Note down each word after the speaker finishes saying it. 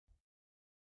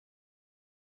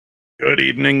Good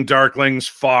evening, Darklings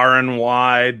far and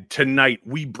wide. Tonight,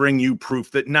 we bring you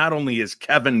proof that not only is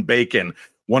Kevin Bacon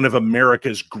one of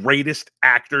America's greatest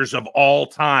actors of all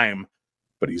time,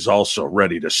 but he's also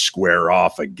ready to square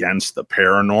off against the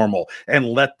paranormal and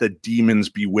let the demons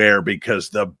beware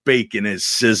because the bacon is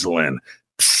sizzling.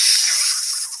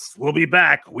 Psst. We'll be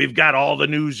back. We've got all the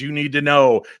news you need to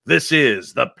know. This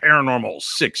is the Paranormal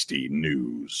 60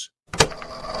 News.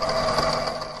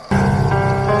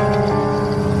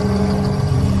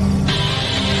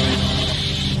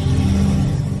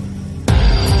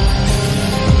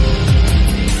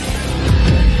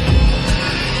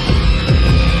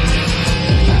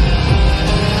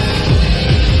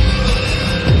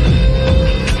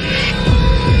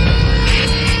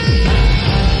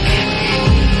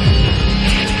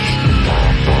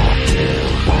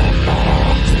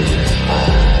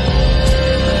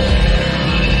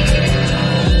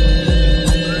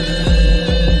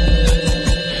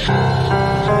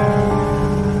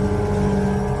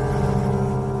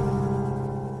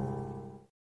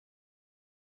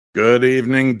 Good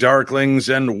evening,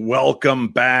 Darklings, and welcome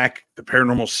back. The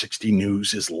Paranormal 60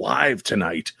 News is live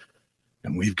tonight,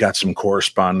 and we've got some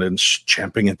correspondents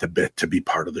champing at the bit to be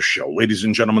part of the show. Ladies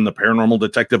and gentlemen, the paranormal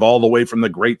detective all the way from the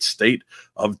great state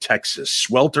of Texas,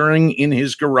 sweltering in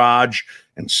his garage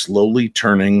and slowly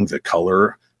turning the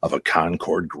color of a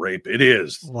Concord grape. It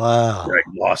is Greg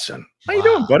Lawson. How you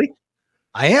doing, buddy?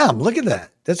 I am. Look at that.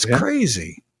 That's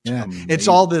crazy. Yeah. It's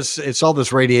all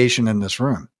this radiation in this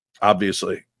room.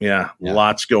 Obviously. Yeah.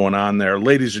 Lots going on there.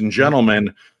 Ladies and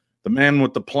gentlemen, the man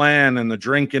with the plan and the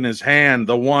drink in his hand,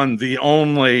 the one, the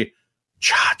only,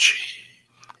 Chachi.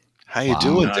 How you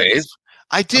doing, Dave?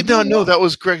 I did not know that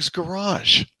was Greg's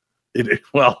garage.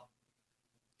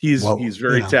 He's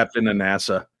very tapped into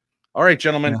NASA. All right,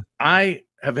 gentlemen, I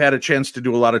have had a chance to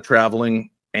do a lot of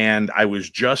traveling, and I was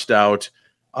just out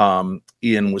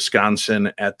in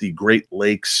Wisconsin at the Great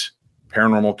Lakes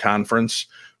Paranormal Conference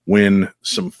when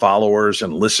some followers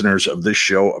and listeners of this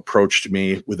show approached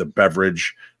me with a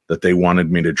beverage that they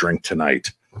wanted me to drink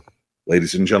tonight.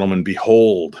 Ladies and gentlemen,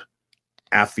 behold,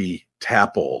 Affy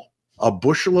Tapple, a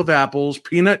bushel of apples,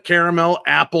 peanut caramel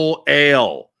apple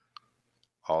ale.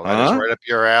 Oh, that is right up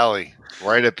your alley.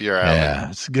 Right up your alley. Yeah,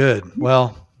 it's good.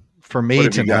 Well, for me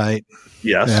tonight,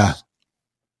 yes,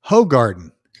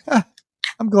 Hoegaarden.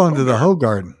 I'm going to the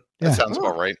Hoegaarden. That sounds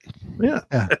about right. Yeah.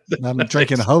 I'm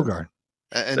drinking a Hoegaarden.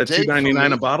 Is that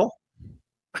 $2.99 a bottle?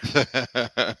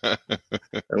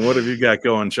 And what have you got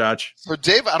going, Chach? So,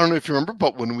 Dave, I don't know if you remember,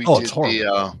 but when we did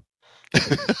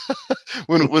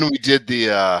when we did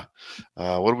the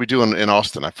what did we do in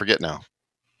Austin? I forget now.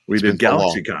 We did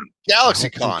GalaxyCon.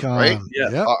 GalaxyCon, right?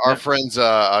 Yeah. Our friends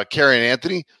Carrie and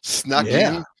Anthony snuck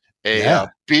in a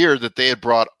beer that they had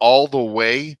brought all the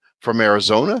way from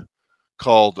Arizona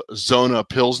called Zona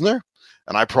Pilsner,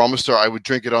 and I promised her I would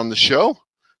drink it on the show.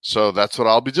 So that's what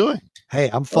I'll be doing. Hey,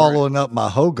 I'm following up my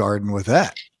Hoegaarden with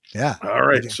that. Yeah. All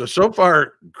right. So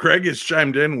far, Craig has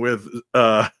chimed in with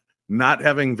not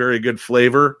having very good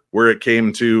flavor where it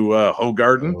came to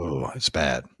Hoegaarden. Oh, it's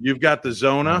bad. You've got the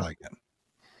Zona. I like it.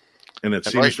 And it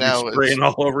seems to be spraying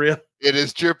all over you. It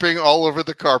is dripping all over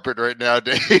the carpet right now,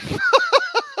 Dave.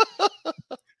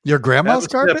 Your grandma's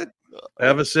carpet?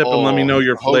 Have a sip and let me know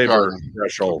your flavor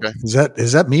threshold. Okay.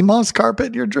 Is that Mima's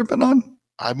carpet you're dripping on?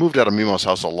 I moved out of Mima's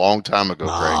house a long time ago,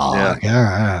 Craig. Oh,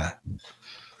 yeah.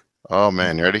 Oh,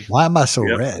 man. You ready? Why am I so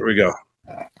red? Here we go.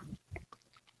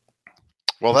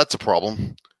 Well, that's a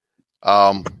problem.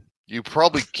 You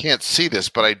probably can't see this,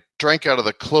 but I drank out of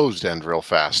the closed end real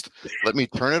fast. Let me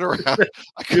turn it around.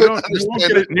 You won't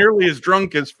get it nearly as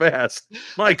drunk as fast.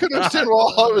 I couldn't understand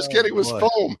all I was getting was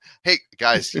foam. Hey,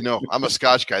 guys, I'm a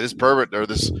Scotch guy. This bourbon or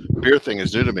this beer thing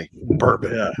is new to me.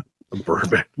 Bourbon. Yeah.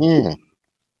 Bourbon.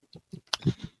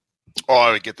 Oh,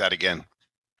 I would get that again.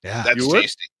 Yeah. That's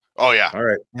tasty. Oh, yeah. All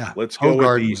right. Yeah. Let's go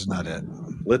Hoegaarden's not it.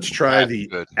 Let's try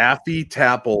the Affy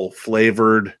Tapple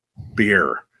flavored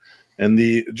beer. And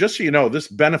just so you know, this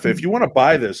benefit, if you want to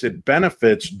buy this, it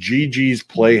benefits Gigi's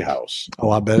Playhouse. Oh,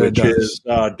 I bet it does. Which is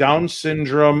Down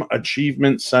Syndrome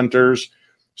Achievement Centers.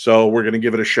 So we're going to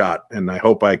give it a shot. And I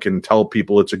hope I can tell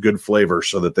people it's a good flavor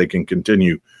so that they can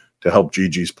continue to help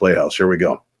Gigi's Playhouse. Here we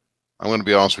go. I'm going to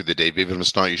be honest with you, Dave. Even if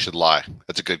it's not, you should lie.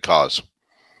 That's a good cause.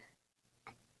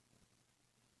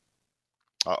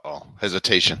 Uh-oh.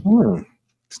 Hesitation.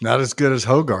 It's not as good as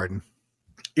Hoegaarden.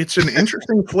 It's an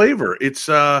interesting flavor. It's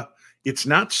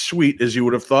not sweet as you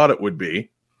would have thought it would be.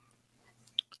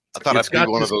 I thought it'd be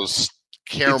one of those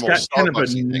caramel It's got kind of a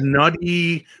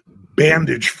nutty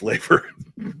bandage flavor.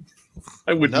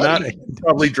 I would not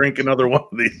probably drink another one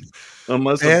of these.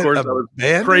 Unless, of course, I was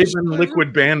craving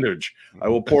liquid bandage. I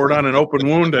will pour it on an open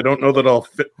wound. I don't know that I'll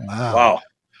fit. Wow.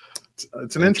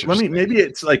 It's an inch. Maybe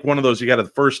it's like one of those. You got the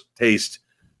first taste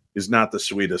is not the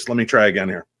sweetest. Let me try again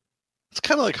here. It's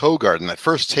kind of like Hogarden. That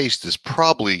first taste is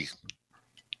probably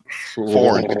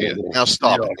foreign to you. Now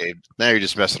stop it, Dave. Now you're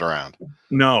just messing around.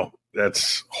 No,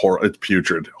 that's horrible. It's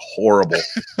putrid. Horrible.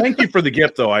 Thank you for the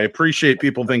gift, though. I appreciate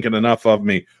people thinking enough of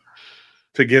me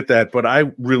to get that, but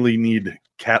I really need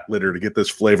cat litter to get this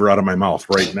flavor out of my mouth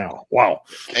right now. Wow.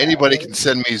 Anybody can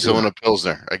send me Zona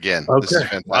Pilsner again. Okay. This is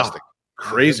fantastic. Wow.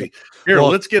 Crazy. Here,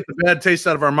 let's get the bad taste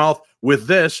out of our mouth with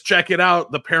this. Check it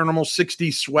out. The Paranormal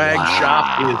 60 swag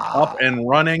shop is up and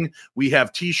running. We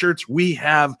have t-shirts. We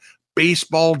have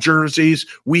baseball jerseys.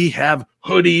 We have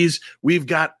hoodies. We've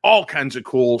got all kinds of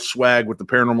cool swag with the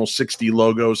Paranormal 60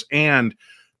 logos. And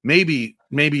maybe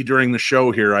during the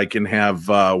show here, I can have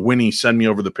Winnie send me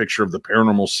over the picture of the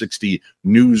Paranormal 60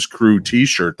 News Crew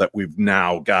t-shirt that we've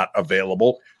now got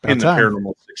available in the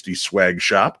Paranormal 60 swag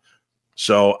shop.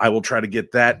 So I will try to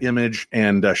get that image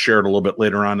and share it a little bit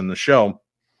later on in the show.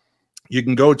 You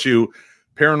can go to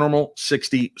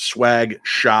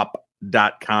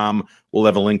paranormal60swagshop.com. We'll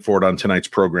have a link for it on tonight's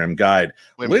program guide.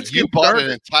 You bought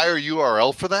an entire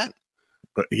URL for that?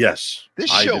 But yes. This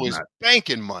show is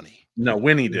banking money. No,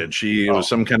 Winnie did. It was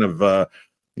some kind of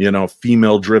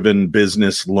female-driven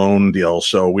business loan deal.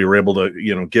 So we were able to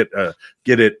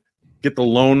get the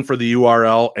loan for the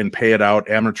URL and pay it out,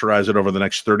 amortize it over the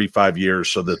next 35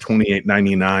 years. So the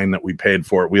 $28.99 that we paid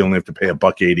for it, we only have to pay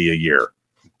 $1.80 a year.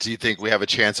 Do you think we have a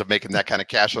chance of making that kind of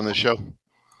cash on this show?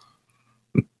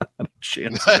 Not a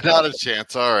chance. Not a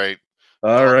chance. All right.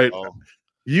 All right.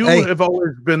 You have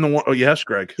always been the one. Oh, yes,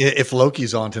 Greg. If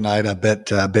Loki's on tonight, I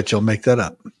bet you'll make that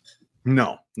up.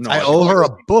 No. I owe her a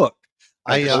book.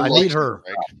 I need her.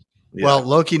 Yeah. Well,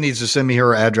 Loki needs to send me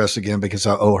her address again because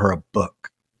I owe her a book.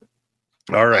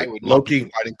 All right, Loki.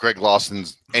 Providing Greg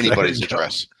Lawson's anybody's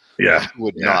address. Yeah,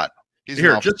 would not.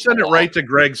 Here, just send it right to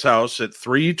Greg's house at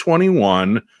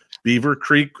 321 Beaver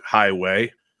Creek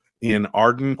Highway in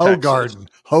Arden,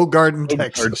 Hogarden,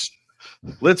 Texas.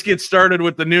 Let's get started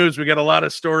with the news. We got a lot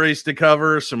of stories to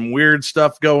cover. Some weird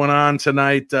stuff going on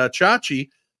tonight. Chachi,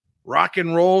 rock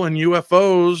and roll and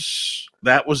UFOs.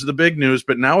 That was the big news,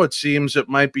 but now it seems it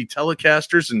might be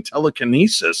telecasters and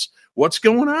telekinesis. What's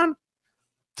going on,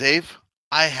 Dave?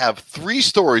 I have 3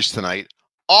 stories tonight,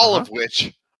 all of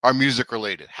which are music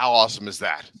related. How awesome is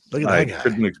that? Look at that guy. I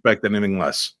couldn't expect anything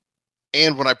less.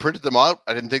 And when I printed them out,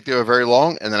 I didn't think they were very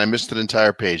long, and then I missed an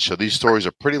entire page. So these stories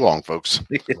are pretty long, folks.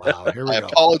 Wow, here we go.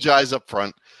 Apologize up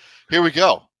front. Here we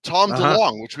go. Tom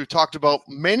DeLonge, which we've talked about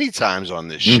many times on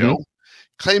this show,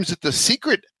 claims that the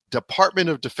secret Department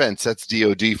of Defense, that's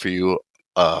DOD for you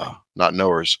not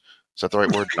knowers. Is that the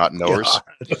right word? Not knowers?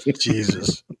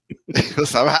 Jesus.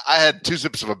 Listen, I had 2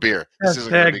 sips of a beer.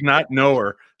 Hashtag not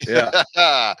knower. Yeah.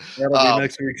 That'll be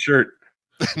next week's shirt.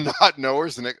 Not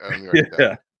knowers.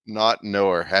 Not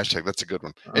knower. Hashtag. That's a good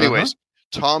one. Anyways,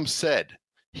 Tom said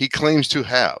he claims to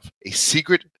have a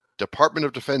secret Department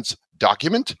of Defense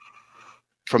document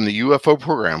from the UFO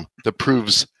program that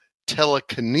proves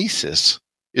telekinesis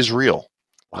is real.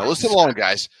 Now listen along,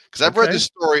 guys, because I've read this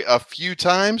story a few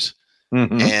times,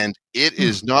 and it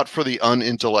is not for the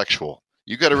unintellectual.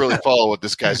 You got to really follow what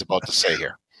this guy's about to say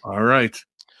here. All right.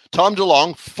 Tom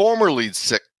DeLonge, former lead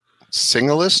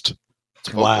singleist.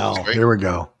 Wow. Here we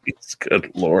go.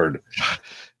 Good Lord.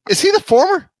 Is he the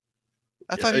former?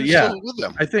 I thought he was still with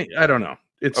them. I don't know.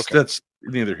 That's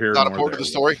neither here nor there. Not important to the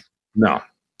story? No.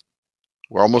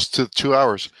 We're almost to 2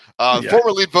 hours.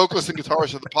 Former lead vocalist and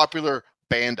guitarist of the popular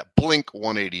band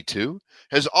Blink-182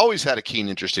 has always had a keen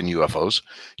interest in UFOs.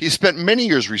 He's spent many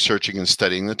years researching and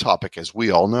studying the topic, as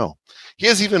we all know. He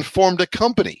has even formed a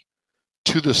company,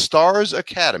 To the Stars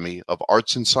Academy of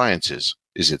Arts and Sciences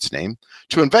is its name,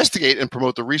 to investigate and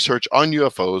promote the research on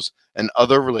UFOs and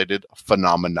other related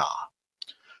phenomena.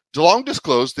 DeLonge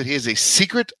disclosed that he has a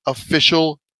secret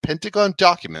official Pentagon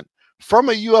document from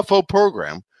a UFO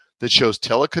program that shows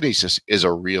telekinesis is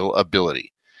a real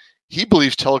ability. He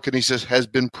believes telekinesis has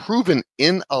been proven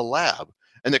in a lab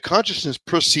and that consciousness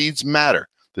precedes matter.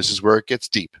 This is where it gets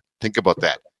deep. Think about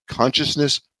that.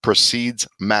 Consciousness precedes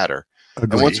matter.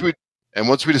 And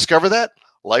once we discover that,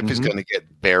 life is going to get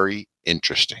very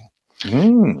interesting.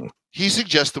 He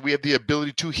suggests that we have the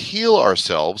ability to heal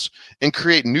ourselves and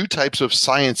create new types of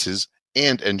sciences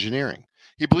and engineering.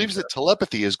 He believes that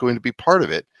telepathy is going to be part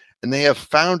of it, and they have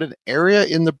found an area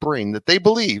in the brain that they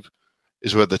believe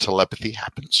is where the telepathy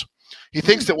happens. He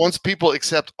thinks that once people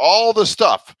accept all the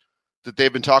stuff that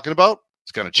they've been talking about,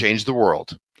 it's going to change the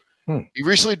world. He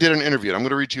recently did an interview, and I'm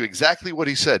going to read to you exactly what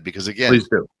he said, because again, please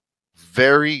do.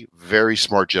 very, very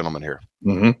smart gentleman here.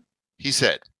 Mm-hmm. He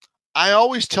said, I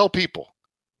always tell people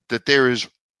that there is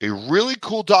a really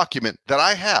cool document that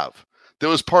I have that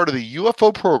was part of the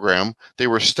UFO program they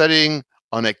were studying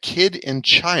on a kid in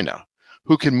China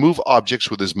who can move objects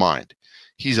with his mind.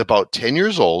 He's about 10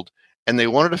 years old, and they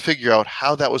wanted to figure out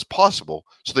how that was possible,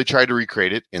 so they tried to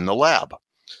recreate it in the lab.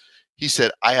 He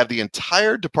said, I have the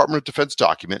entire Department of Defense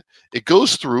document. It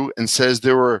goes through and says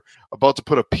they were about to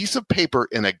put a piece of paper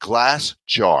in a glass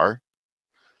jar,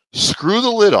 screw the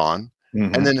lid on,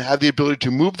 and then have the ability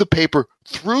to move the paper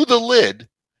through the lid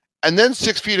and then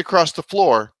 6 feet across the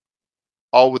floor,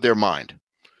 all with their mind.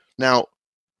 Now,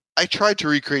 I tried to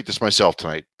recreate this myself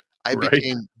tonight. I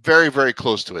became very, very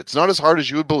close to it. It's not as hard as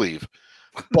you would believe,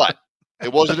 but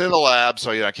it wasn't in a lab,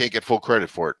 so I can't get full credit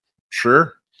for it.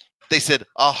 Sure. They said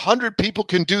 100 people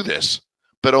can do this,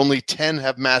 but only 10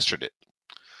 have mastered it.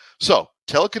 So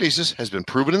telekinesis has been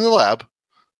proven in the lab.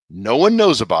 No one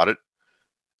knows about it.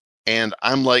 And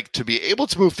I'm like, to be able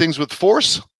to move things with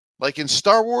force, like in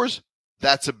Star Wars,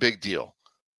 that's a big deal.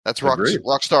 That's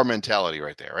rock star mentality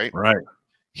right there, right? Right.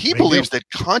 He believes that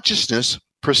consciousness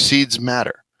precedes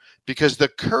matter, because the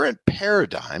current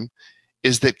paradigm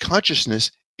is that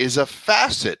consciousness is a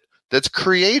facet that's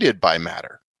created by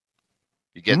matter.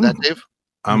 You get that, Dave?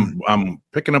 I'm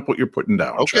picking up what you're putting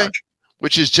down. Okay. Josh.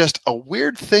 Which is just a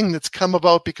weird thing that's come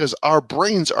about because our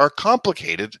brains are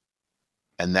complicated,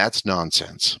 and that's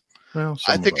nonsense. Well,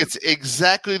 I think it's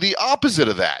exactly the opposite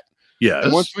of that. Yes.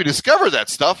 And once we discover that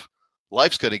stuff,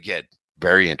 life's going to get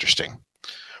very interesting.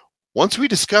 Once we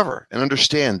discover and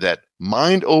understand that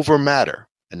mind over matter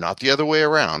and not the other way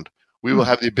around, we will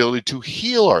have the ability to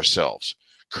heal ourselves,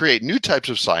 create new types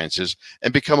of sciences,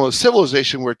 and become a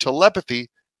civilization where telepathy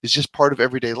is just part of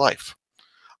everyday life.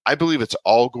 I believe it's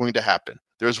all going to happen.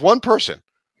 There's one person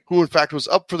who, in fact, was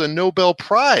up for the Nobel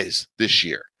Prize this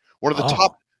year, one of the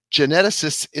top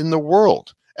geneticists in the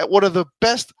world at one of the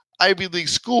best Ivy League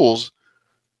schools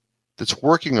that's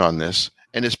working on this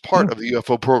and is part of the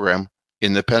UFO program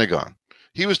in the Pentagon.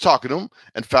 He was talking to him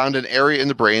and found an area in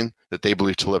the brain that they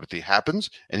believe telepathy happens,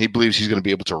 and he believes he's going to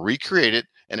be able to recreate it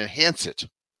and enhance it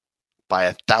by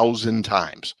 1,000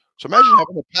 times. So imagine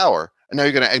having the power, and now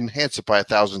you're going to enhance it by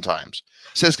 1,000 times.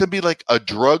 So it's going to be like a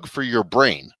drug for your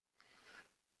brain.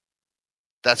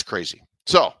 That's crazy.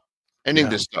 So, ending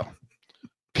this though.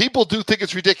 People do think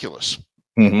it's ridiculous.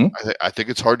 I think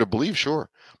it's hard to believe, sure.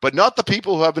 But not the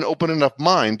people who have an open enough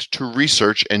mind to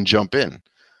research and jump in.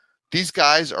 These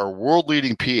guys are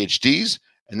world-leading PhDs,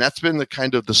 and that's been the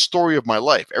kind of the story of my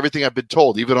life. Everything I've been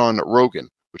told, even on Rogan,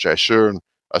 which I sure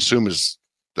assume is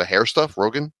the hair stuff,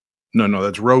 Rogan? No,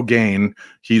 that's Rogaine.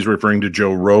 He's referring to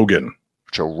Joe Rogan.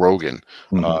 Joe Rogan.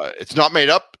 It's not made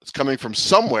up. It's coming from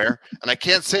somewhere, and I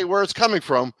can't say where it's coming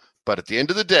from, but at the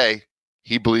end of the day,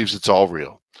 he believes it's all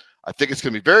real. I think it's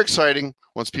going to be very exciting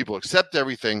once people accept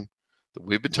everything that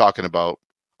we've been talking about.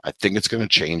 I think it's going to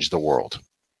change the world.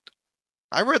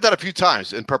 I read that a few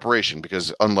times in preparation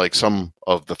because unlike some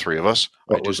of the three of us,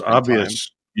 it was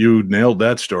obvious you nailed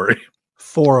that story.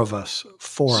 Four of us.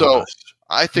 So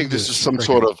I think this is some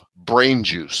sort of brain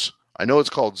juice. I know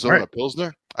it's called Zona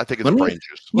Pilsner. I think it's brain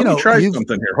juice. Let me try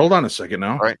something here. Hold on a second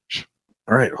now.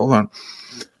 All right, hold on.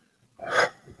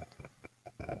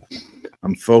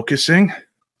 I'm focusing.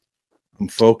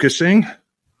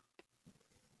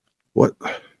 What?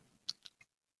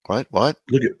 Look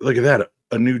at that.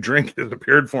 A new drink has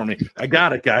appeared for me. I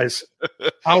got it, guys.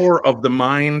 Power of the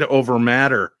mind over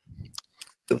matter.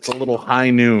 It's a little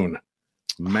high noon.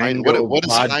 Mango what is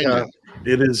vodka. high noon?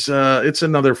 It is it's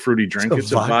another fruity drink.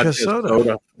 It's a vodka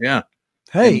soda. Yeah.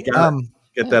 Hey,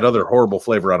 get that other horrible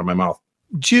flavor out of my mouth.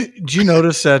 Did you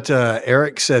notice that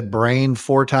Eric said brain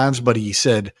 4 times, but he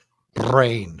said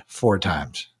brain 4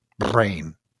 times?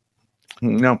 Brain.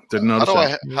 No, didn't notice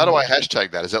How do I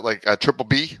hashtag that? Is that like a triple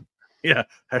B? Yeah.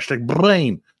 Hashtag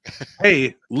brain.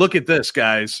 Hey, look at this,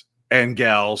 guys and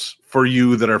gals, for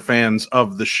you that are fans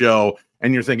of the show.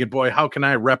 And you're thinking, boy, how can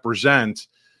I represent?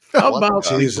 How about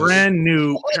the brand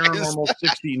new Paranormal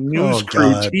 60 News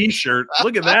Crew t-shirt?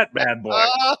 Look at that bad boy.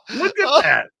 Look at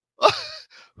that.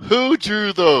 Who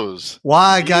drew those?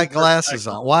 Why I got glasses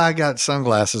on? Why I got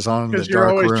sunglasses on? Because you're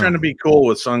always trying to be cool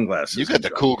with sunglasses. You got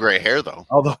the cool gray hair, though.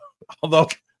 Although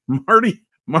Marty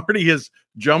has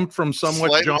jumped from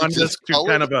somewhat jaundiced to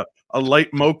kind of a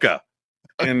light mocha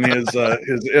in his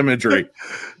imagery.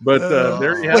 But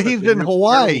there you have it. He's in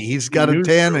Hawaii. He's got a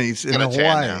tan and he's in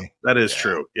Hawaii. That is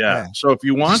true. Yeah. So if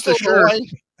you want the shirt,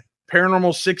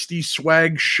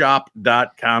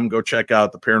 Paranormal60swagshop.com. Go check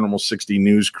out the Paranormal 60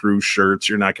 News Crew shirts.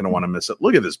 You're not going to want to miss it.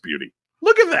 Look at this beauty.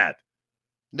 Look at that.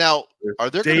 Now, are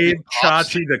there Dave,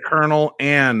 Chachi, the Colonel,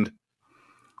 and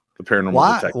the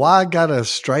paranormal detective. Why I got a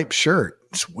striped shirt?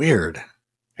 It's weird.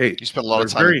 Hey, you spent a lot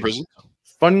of time in prison.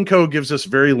 Funko gives us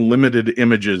very limited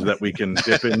images that we can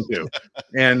dip into.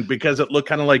 And because it looked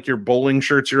kind of like your bowling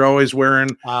shirts you're always wearing,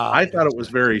 I thought it was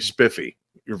very spiffy.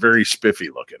 You're very spiffy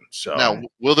looking. So now,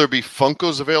 will there be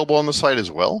Funkos available on the site as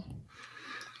well?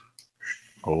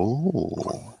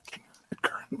 Oh,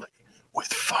 currently with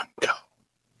Funko.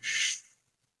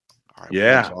 Right,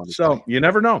 yeah. So you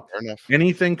never know.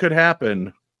 Anything could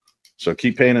happen. So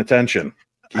keep paying attention.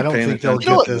 I don't think they'll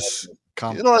get this.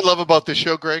 You know what I love about this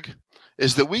show, Greg?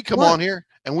 Is that we come on here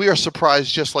and we are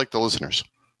surprised just like the listeners.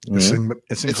 Mm-hmm.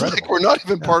 It's incredible. Like we're not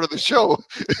even part of the show.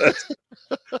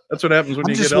 That's what happens when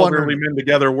you get elderly men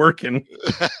together working.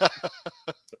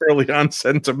 Early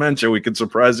onset dementia, we can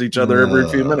surprise each other every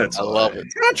few minutes. I love it.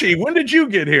 Chachi, when did you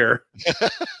get here? So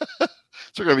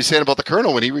we're going to be saying about the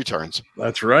Colonel when he returns.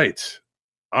 That's right.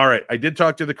 All right. I did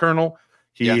talk to the Colonel.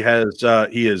 He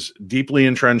is deeply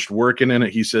entrenched working in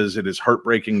it. He says it is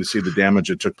heartbreaking to see the damage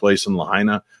that took place in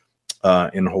Lahaina.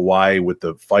 In Hawaii with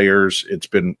the fires. It's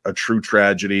been a true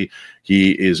tragedy.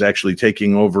 He is actually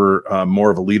taking over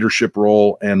more of a leadership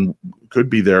role and could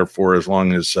be there for as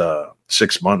long as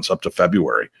 6 months up to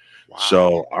February. Wow.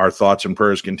 So our thoughts and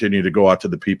prayers continue to go out to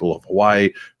the people of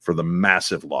Hawaii for the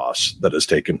massive loss that has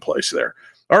taken place there.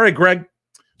 All right, Greg,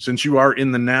 since you are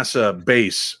in the NASA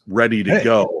base ready to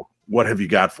go, what have you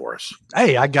got for us?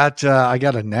 Hey, I got a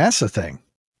NASA thing.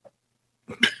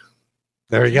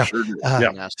 There you go. Sure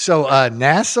So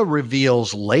NASA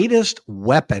reveals latest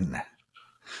weapon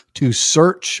to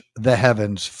search the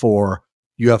heavens for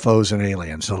UFOs and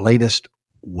aliens. The latest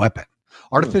weapon.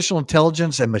 Artificial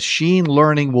intelligence and machine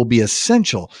learning will be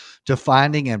essential to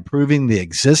finding and proving the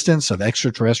existence of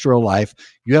extraterrestrial life,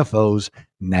 UFOs,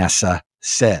 NASA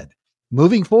said.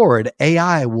 Moving forward,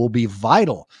 AI will be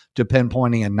vital to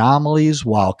pinpointing anomalies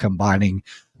while combing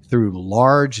through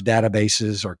large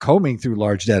databases,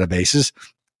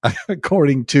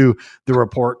 according to the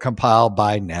report compiled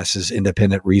by NASA's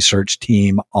independent research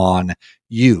team on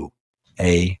UAPs.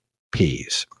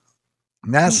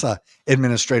 NASA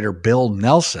Administrator Bill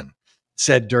Nelson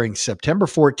said during September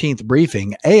 14th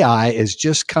briefing, AI is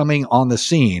just coming on the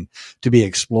scene to be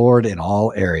explored in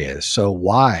all areas. So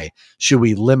why should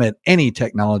we limit any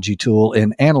technology tool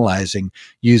in analyzing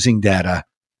using data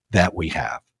that we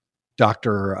have?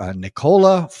 Dr.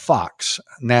 Nicola Fox,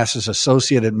 NASA's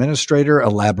associate administrator,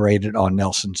 elaborated on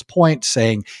Nelson's point,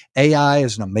 saying AI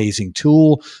is an amazing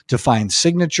tool to find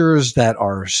signatures that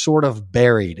are sort of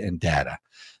buried in data.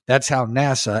 That's how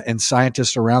NASA and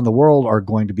scientists around the world are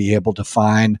going to be able to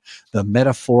find the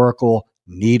metaphorical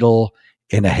needle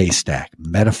in a haystack.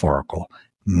 Metaphorical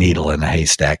needle in a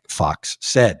haystack, Fox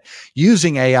said.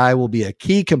 Using AI will be a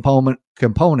key component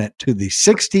to the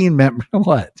 16-member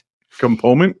what?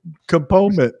 Component.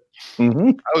 Mm-hmm.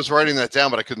 I was writing that down,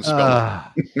 but I couldn't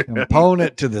spell it.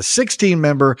 Component to the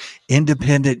 16-member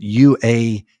independent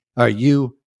UAP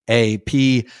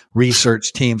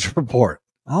research team's report.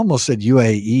 I almost said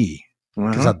UAE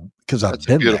because I've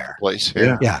been there. Place.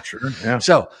 Yeah. Sure. Yeah.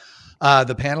 So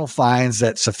the panel finds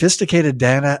that sophisticated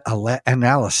data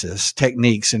analysis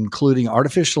techniques, including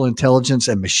artificial intelligence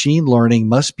and machine learning,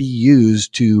 must be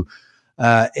used to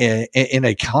in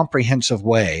a comprehensive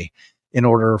way in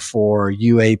order for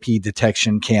UAP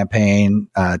detection campaign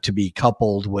to be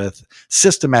coupled with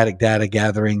systematic data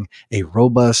gathering, a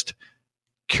robust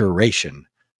curation,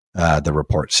 the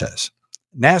report says.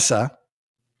 The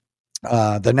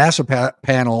NASA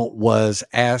panel was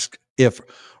asked if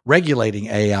regulating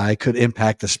AI could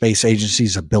impact the space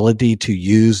agency's ability to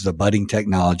use the budding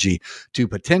technology to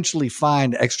potentially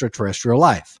find extraterrestrial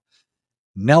life.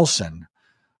 Nelson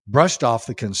brushed off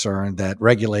the concern that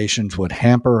regulations would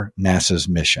hamper NASA's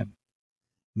mission.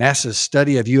 NASA's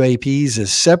study of UAPs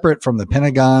is separate from the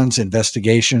Pentagon's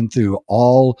investigation through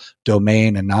All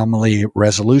Domain Anomaly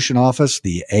Resolution Office,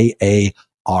 the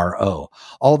AARO.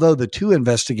 Although the two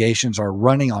investigations are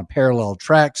running on parallel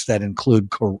tracks that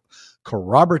include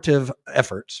corroborative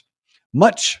efforts,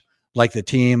 much like the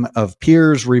team of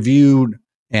peers reviewed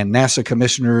and NASA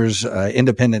commissioners'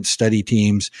 independent study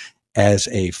teams as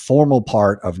a formal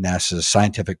part of NASA's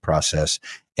scientific process,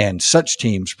 and such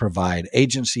teams provide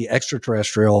agency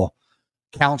extraterrestrial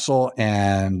counsel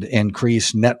and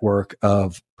increase network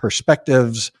of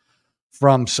perspectives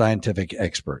from scientific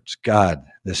experts. God,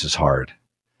 this is hard.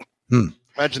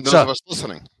 Imagine those of us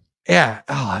listening. Yeah.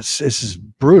 Oh, this is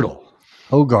brutal.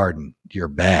 Hogarden, you're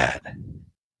bad.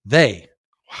 They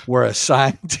were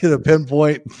assigned to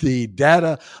pinpoint the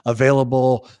data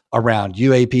available around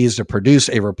UAPs to produce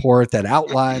a report that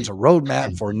outlines a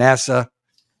roadmap for NASA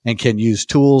and can use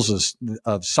tools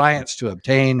of science to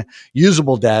obtain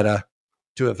usable data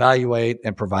to evaluate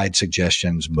and provide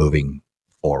suggestions moving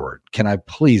forward. Can I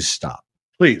please stop?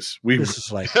 Please. This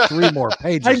is like 3 more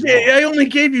pages. I only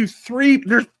gave you 3.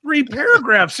 There's 3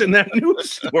 paragraphs in that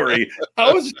news story.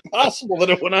 How is it possible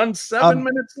that it went on 7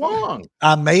 minutes long?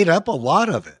 I made up a lot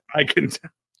of it. I can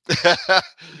tell.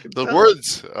 The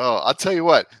words. Oh, I'll tell you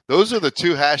what. Those are the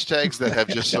 2 hashtags that have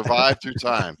just survived through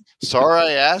time. Sorry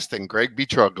I asked, and Greg be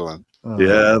struggling.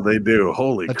 Yeah, they do.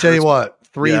 Holy! I tell you what.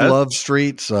 3 Love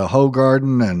Streets,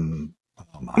 Hogarden, and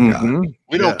oh my God.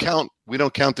 We don't count. We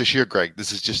don't count this year, Greg.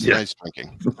 This is just nice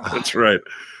drinking. That's right.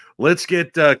 Let's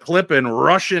get clipping.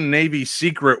 Russian Navy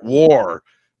secret war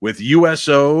with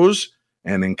USOs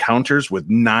and encounters with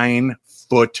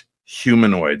 9-foot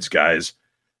humanoids, guys.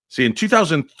 See, in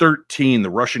 2013, the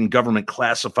Russian government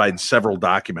classified several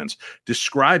documents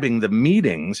describing the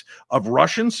meetings of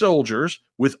Russian soldiers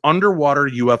with underwater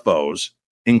UFOs,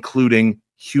 including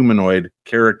humanoid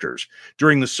characters.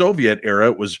 During the Soviet era,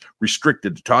 it was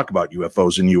restricted to talk about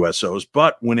UFOs and USOs,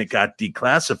 but when it got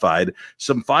declassified,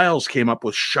 some files came up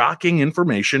with shocking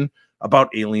information about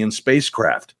alien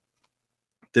spacecraft.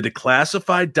 The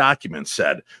declassified document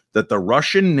said that the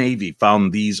Russian Navy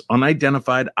found these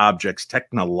unidentified objects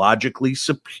technologically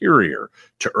superior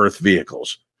to Earth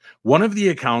vehicles. One of the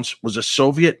accounts was a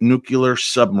Soviet nuclear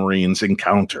submarines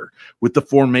encounter with the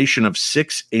formation of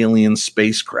 6 alien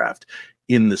spacecraft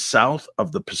in the south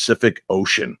of the Pacific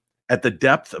Ocean at the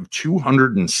depth of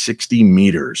 260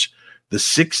 meters. The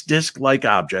 6 disc-like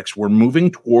objects were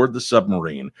moving toward the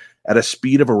submarine at a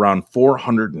speed of around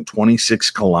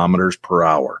 426 kilometers per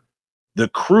hour. The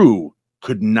crew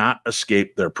could not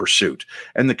escape their pursuit,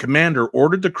 and the commander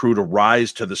ordered the crew to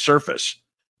rise to the surface.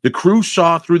 The crew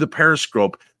saw through the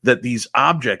periscope that these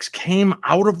objects came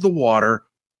out of the water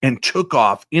and took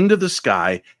off into the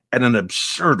sky at an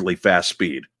absurdly fast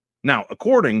speed. Now,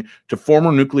 according to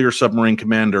former nuclear submarine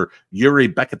commander Yuri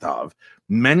Beketov,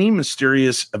 many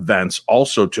mysterious events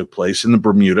also took place in the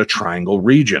Bermuda Triangle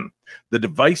region. The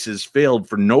devices failed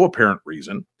for no apparent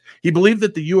reason. He believed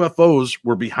that the UFOs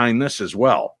were behind this as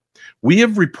well. We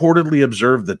have reportedly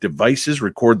observed that devices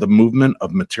record the movement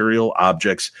of material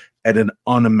objects at an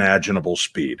unimaginable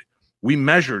speed. We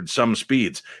measured some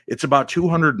speeds. It's about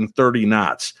 230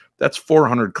 knots. That's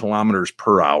 400 kilometers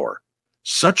per hour.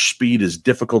 Such speed is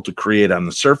difficult to create on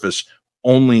the surface,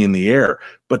 only in the air,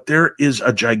 but there is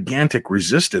a gigantic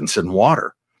resistance in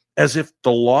water, as if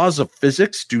the laws of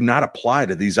physics do not apply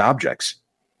to these objects.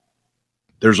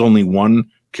 There's only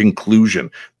one conclusion.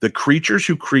 The creatures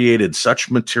who created such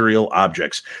material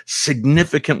objects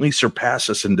significantly surpass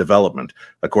us in development,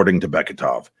 according to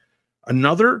Beketov.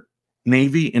 Another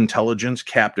Navy intelligence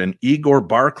captain, Igor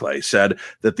Barclay, said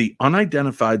that the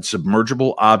unidentified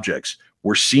submergible objects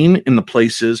were seen in the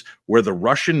places where the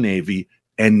Russian Navy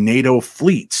and NATO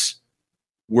fleets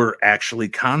were actually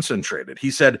concentrated.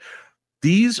 He said,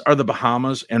 these are the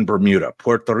Bahamas and Bermuda.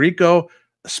 Puerto Rico,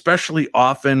 especially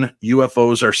often,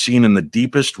 UFOs are seen in the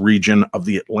deepest region of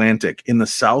the Atlantic, in the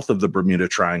south of the Bermuda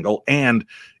Triangle, and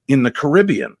in the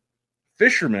Caribbean.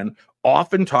 Fishermen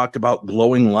often talked about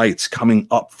glowing lights coming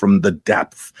up from the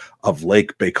depth of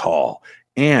Lake Baikal,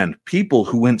 and people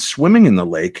who went swimming in the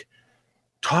lake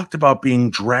talked about being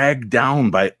dragged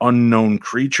down by unknown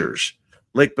creatures.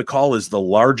 Lake Baikal is the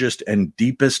largest and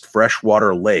deepest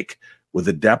freshwater lake with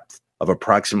a depth of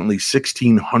approximately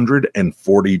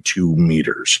 1,642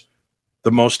 meters.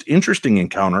 The most interesting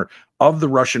encounter of the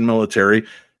Russian military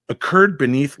occurred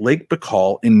beneath Lake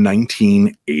Baikal in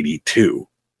 1982.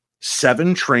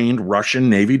 7 trained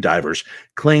Russian Navy divers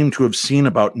claimed to have seen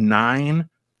about 9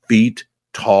 feet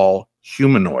tall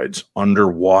humanoids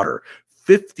underwater,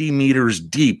 50 meters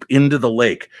deep into the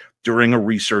lake during a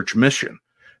research mission.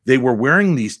 They were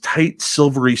wearing these tight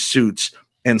silvery suits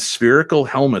and spherical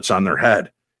helmets on their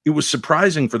head. It was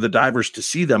surprising for the divers to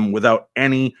see them without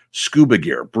any scuba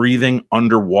gear, breathing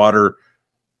underwater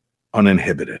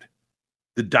uninhibited.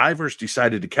 The divers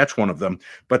decided to catch one of them,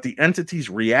 but the entities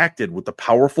reacted with the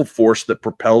powerful force that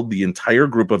propelled the entire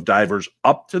group of divers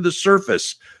up to the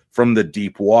surface from the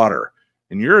deep water.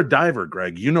 And you're a diver,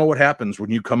 Greg. You know what happens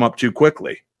when you come up too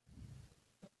quickly.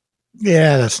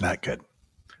 Yeah, that's not good.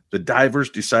 The divers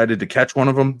decided to catch one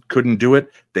of them, couldn't do it.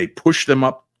 They pushed them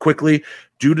up quickly.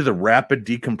 Due to the rapid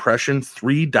decompression,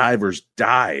 3 divers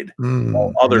died,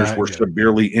 while others were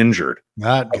severely injured.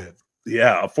 Not good.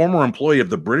 Yeah, a former employee of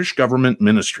the British government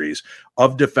ministries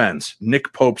of defense,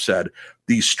 Nick Pope, said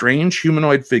these strange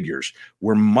humanoid figures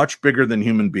were much bigger than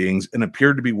human beings and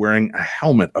appeared to be wearing a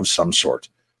helmet of some sort.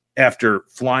 after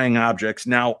flying objects,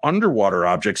 now underwater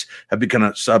objects, have become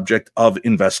a subject of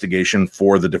investigation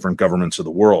for the different governments of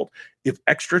the world. If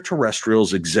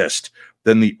extraterrestrials exist,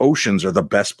 then the oceans are the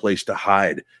best place to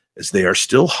hide, as they are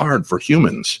still hard for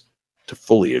humans to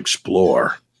fully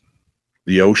explore.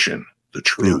 The ocean, the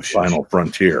true final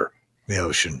frontier. The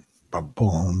ocean. Bum,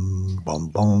 boom, bum,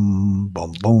 boom,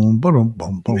 bum, boom, boom,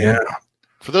 bum, boom. Yeah.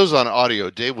 For those on audio,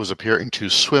 Dave was appearing to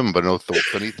swim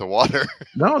beneath the water.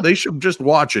 No, they should just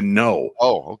watch and know.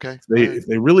 Oh, okay. If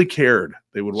they really cared,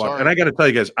 they would watch. Sorry. And I got to tell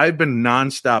you guys, I've been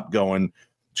nonstop going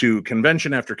to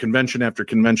convention after convention after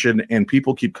convention, and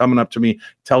people keep coming up to me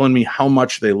telling me how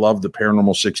much they love the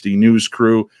Paranormal 60 news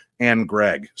crew and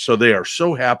Greg. So they are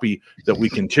so happy that we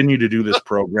continue to do this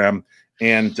program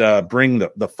and bring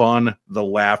the fun, the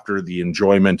laughter, the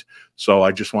enjoyment. So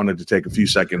I just wanted to take a few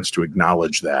seconds to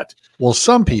acknowledge that. Well,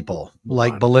 some people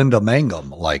like Belinda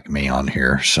Mangum like me on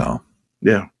here. So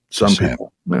yeah, some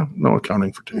people. Yeah, no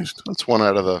accounting for taste. That's one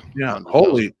out of the. Yeah,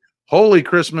 holy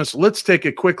Christmas. Let's take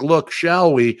a quick look,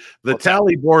 shall we? The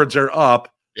tally boards are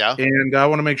up. Yeah. And I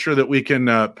want to make sure that we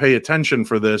can pay attention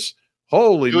for this.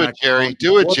 Holy Do it, Jerry.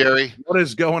 Do it, Jerry. What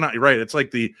is going on? Right. It's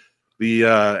like the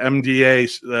MDA,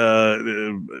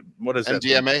 what is that?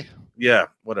 MDMA? Yeah,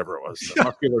 whatever it was. The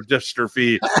muscular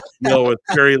dystrophy deal with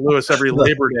Jerry Lewis every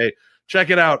Labor Day. Check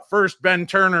it out. First, Ben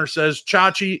Turner says,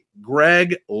 Chachi,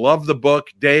 Greg, love the book.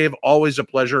 Dave, always a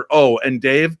pleasure. Oh, and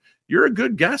Dave, you're a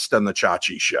good guest on the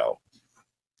Chachi show.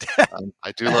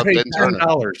 I do love Ben Turner.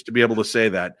 $10 to be able to say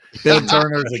that. Ben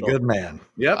Turner's a good man.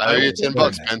 Yep. I owe you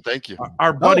 $10, Ben. Thank you.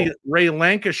 Our buddy Ray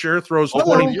Lancashire throws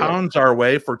 20 pounds our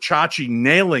way for Chachi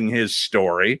nailing his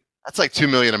story. That's like 2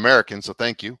 million Americans, so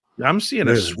thank you. I'm seeing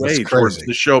a sway towards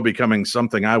the show becoming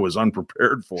something I was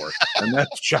unprepared for, and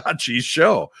that's Chachi's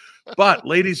show. But,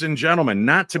 ladies and gentlemen,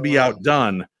 not to be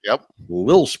outdone,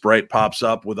 Lil Sprite pops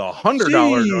up with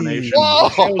 $100 donation.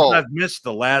 I've missed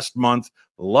the last month.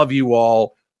 Love you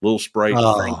all. Lil Sprite,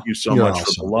 thank you so much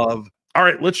for the love. All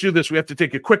right, let's do this. We have to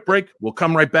take a quick break. We'll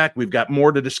come right back. We've got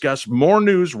more to discuss, more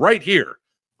news right here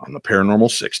on the Paranormal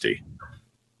 60.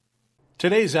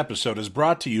 Today's episode is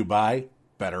brought to you by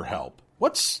BetterHelp.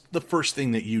 What's the first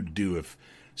thing that you'd do if,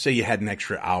 say, you had an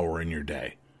extra hour in your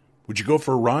day? Would you go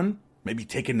for a run? Maybe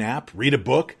take a nap, read a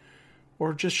book,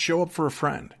 or just show up for a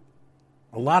friend?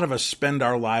 A lot of us spend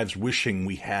our lives wishing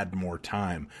we had more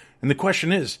time. And the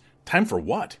question is, time for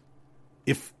what?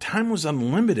 If time was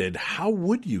unlimited, how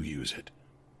would you use it?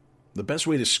 The best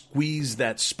way to squeeze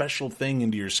that special thing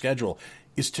into your schedule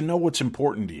is to know what's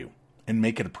important to you and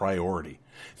make it a priority.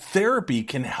 Therapy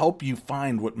can help you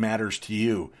find what matters to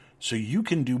you so you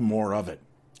can do more of it.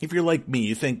 If you're like me,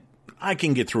 you think, I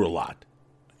can get through a lot.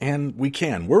 And we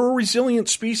can. We're a resilient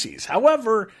species.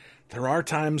 However, there are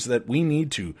times that we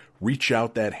need to reach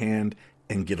out that hand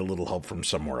and get a little help from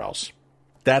somewhere else.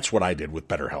 That's what I did with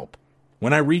BetterHelp.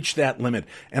 When I reached that limit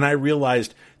and I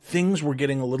realized things were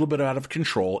getting a little bit out of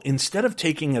control, instead of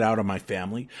taking it out on my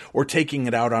family or taking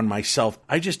it out on myself,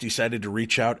 I just decided to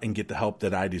reach out and get the help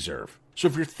that I deserve. So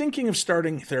if you're thinking of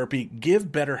starting therapy,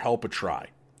 give BetterHelp a try.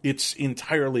 It's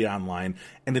entirely online,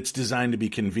 and it's designed to be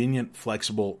convenient,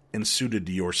 flexible, and suited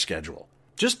to your schedule.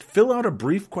 Just fill out a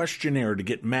brief questionnaire to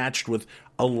get matched with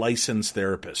a licensed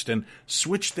therapist, and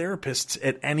switch therapists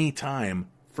at any time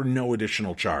for no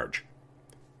additional charge.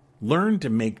 Learn to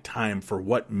make time for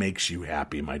what makes you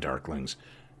happy, my darklings.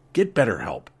 Get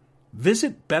BetterHelp.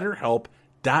 Visit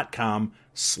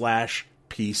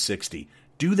BetterHelp.com/P60.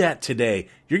 Do that today.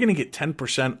 You're going to get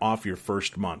 10% off your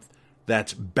first month.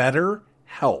 That's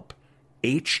BetterHelp,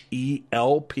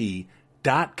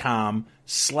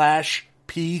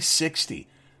 HELP.com/P60.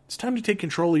 It's time to take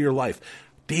control of your life.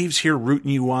 Dave's here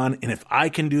rooting you on, and if I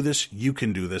can do this, you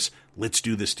can do this. Let's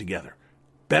do this together.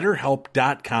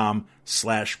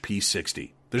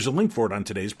 BetterHelp.com/P60. There's a link for it on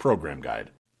today's program guide.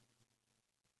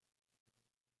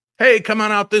 Hey, come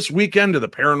on out this weekend to the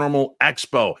Paranormal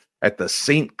Expo at the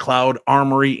St. Cloud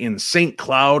Armory in St.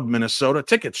 Cloud, Minnesota.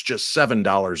 Tickets just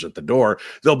 $7 at the door.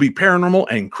 There'll be paranormal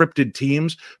and cryptid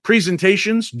teams,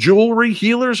 presentations, jewelry,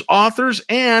 healers, authors,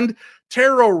 and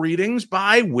tarot readings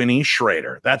by Winnie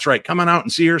Schrader. That's right. Come on out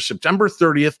and see her September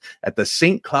 30th at the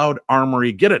St. Cloud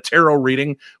Armory. Get a tarot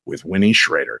reading with Winnie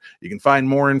Schrader. You can find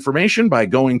more information by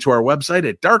going to our website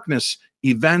at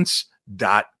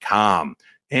darknessevents.com.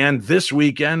 And this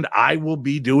weekend, I will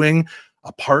be doing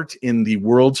a part in the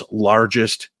world's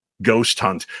largest ghost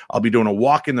hunt. I'll be doing a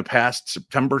walk in the past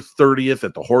September 30th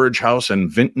at the Horridge House and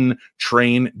Vinton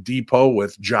Train Depot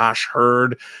with Josh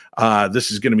Hurd.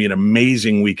 This is going to be an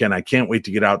amazing weekend. I can't wait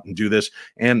to get out and do this.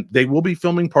 And they will be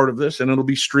filming part of this, and it'll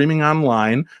be streaming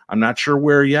online. I'm not sure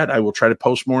where yet. I will try to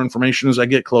post more information as I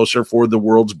get closer for the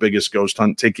world's biggest ghost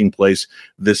hunt taking place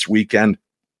this weekend.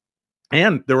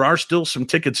 And there are still some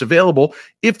tickets available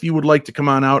if you would like to come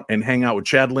on out and hang out with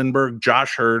Chad Lindbergh,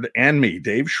 Josh Hurd, and me,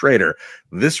 Dave Schrader,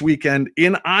 this weekend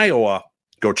in Iowa.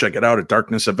 Go check it out at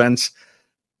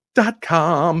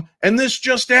darknessevents.com. And this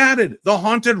just added the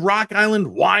Haunted Rock Island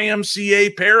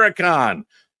YMCA Paracon,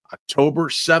 October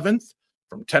 7th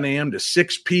from 10 a.m. to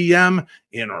 6 p.m.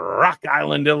 in Rock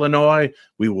Island, Illinois.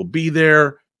 We will be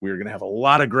there. We're going to have a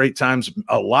lot of great times.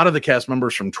 A lot of the cast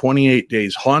members from 28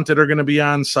 Days Haunted are going to be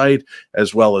on site,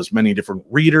 as well as many different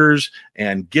readers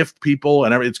and gift people.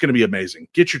 And it's going to be amazing.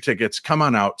 Get your tickets. Come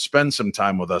on out. Spend some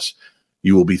time with us.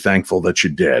 You will be thankful that you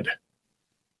did.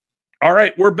 All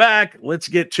right, we're back. Let's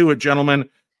get to it, gentlemen.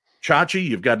 Chachi,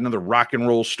 you've got another rock and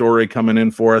roll story coming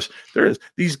in for us.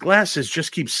 These glasses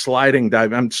just keep sliding.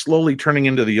 I'm slowly turning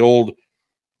into the old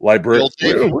library.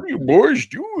 What are you boys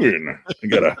doing? I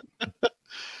got to...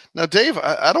 Now, Dave,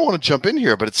 I don't want to jump in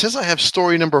here, but it says I have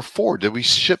story number 4. Did we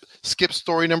skip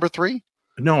story number 3?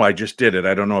 No, I just did it.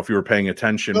 I don't know if you were paying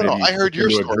attention. No, I heard your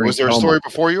story. Was there a story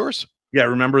before yours? Yeah,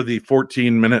 remember the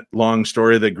 14-minute long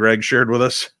story that Greg shared with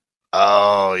us?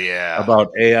 Oh, yeah.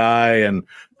 About AI and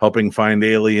helping find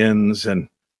aliens. And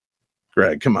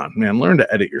Greg, come on, man, learn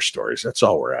to edit your stories. That's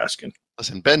all we're asking.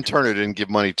 Listen, Ben Turner didn't give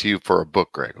money to you for a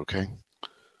book, Greg, okay?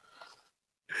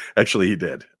 Actually, he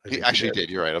did. He actually did.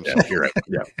 You're right. I'm sorry. You're right.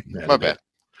 Yeah. My bad.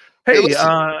 Hey,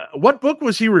 what book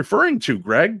was he referring to,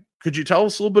 Greg? Could you tell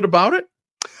us a little bit about it?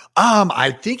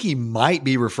 I think he might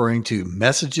be referring to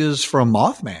Messages from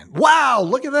Mothman. Wow,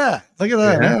 look at that. Look at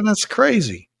that, man. That's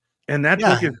crazy. And that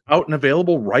book is out and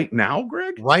available right now,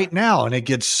 Greg? Right now, and it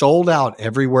gets sold out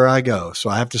everywhere I go. So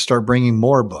I have to start bringing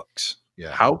more books.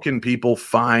 Yeah. How can people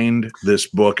find this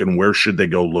book, and where should they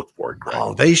go look for it, Greg?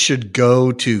 Oh, they should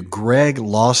go to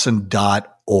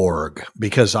greglawson.org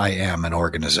because I am an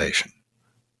organization.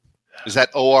 Is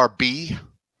that ORB?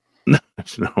 No,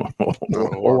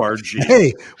 ORG.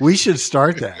 Hey, we should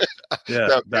start that.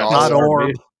 Yeah, that's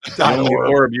 .org.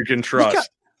 .org you can trust.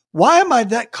 Why am I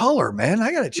that color, man?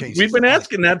 I got to change. We've been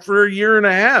asking that for a year and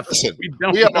a half. Listen,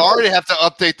 we already have to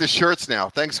update the shirts now.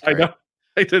 Thanks, Greg. I know.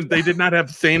 They did not have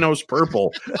Thanos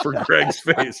purple for Greg's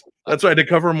face. That's why I had to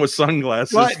cover him with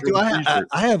sunglasses. I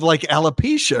have like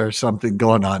alopecia or something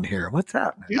going on here. What's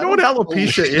that? You know what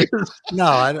alopecia is? No,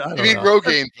 I don't You need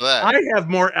Rogaine for that. I have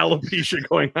more alopecia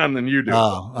going on than you do.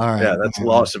 Oh, all right. Yeah, that's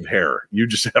loss of hair. You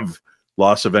just have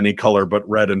loss of any color but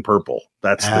red and purple.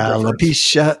 That's the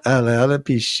alopecia.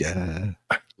 Alopecia.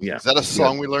 Yeah. Is that a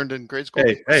song we learned in grade school?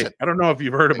 Hey, I don't know if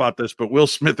you've heard about this, but Will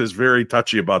Smith is very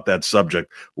touchy about that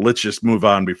subject. Let's just move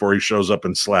on before he shows up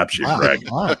and slaps you, Greg.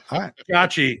 All right.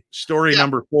 Chachi, story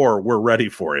number 4. We're ready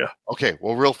for you. Okay,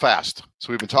 well, real fast. So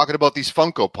we've been talking about these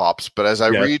Funko Pops, but as I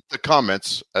read the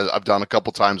comments, as I've done a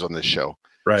couple times on this show.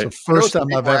 Right. It's the first time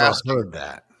I've ever heard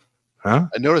that. Huh?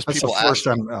 I noticed That's people the first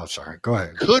time. Oh, sorry. Go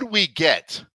ahead. Could we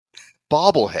get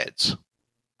bobbleheads?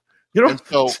 You know, and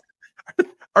so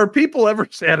are people ever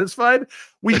satisfied?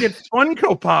 We get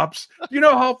Funko Pops. You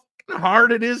know how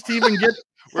hard it is to even get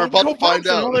We're about to find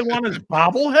out. All they want is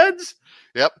bobbleheads?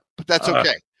 Yep, but that's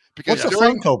okay. Because what's a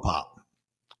Funko Pop?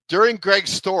 During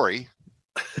Greg's story,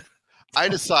 I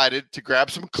decided to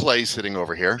grab some clay sitting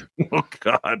over here. Oh,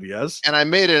 God, yes. And I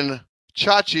made an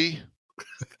Chachi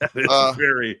that is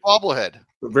very bobblehead.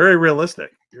 Very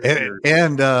realistic.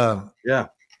 And yeah.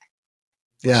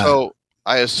 So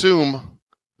I assume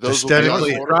those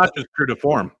aesthetically is true to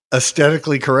form.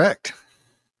 Aesthetically correct.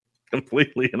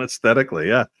 Completely and aesthetically,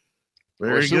 yeah.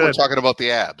 Very good. We're talking about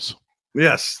the abs.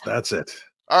 Yes, that's it.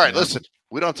 All right, listen.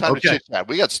 We don't have time to chit chat.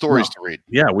 We got stories to read.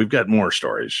 Yeah, we've got more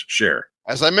stories. Share.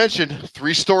 As I mentioned,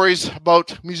 3 stories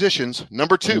about musicians.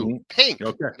 Number 2, Pink.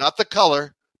 Okay. Not the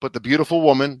color, but the beautiful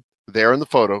woman there in the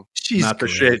photo. She's not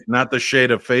the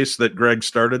shade of face that Greg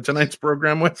started tonight's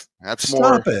program with. That's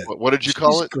Stop more. It. What did you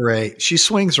call it? Great. She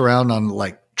swings around on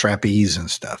like trapeze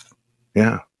and stuff.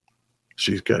 Yeah,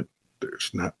 she's good.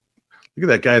 There's not. Look at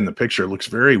that guy in the picture. Looks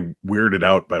very weirded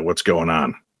out by what's going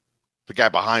on. The guy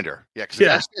behind her. Yeah,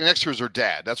 because next to her is her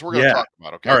dad. That's what we're going to talk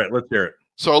about. Okay. All right, let's hear it.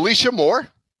 So Alicia Moore,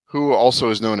 who also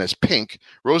is known as Pink,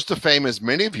 rose to fame, as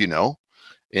many of you know,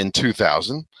 in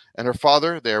 2000, and her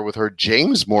father, there with her,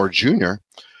 James Moore Jr.,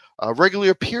 regularly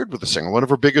appeared with the singer, one of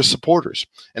her biggest supporters.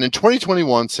 And in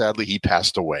 2021, sadly, he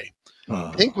passed away.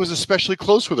 Pink was especially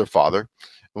close with her father,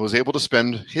 and was able to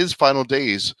spend his final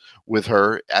days with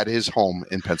her at his home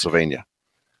in Pennsylvania.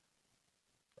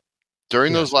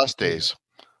 During those last days,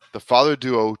 the father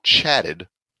duo chatted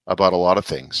about a lot of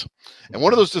things. And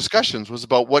one of those discussions was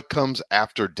about what comes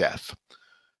after death.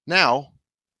 Now,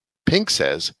 Pink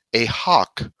says a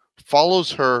hawk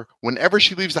follows her whenever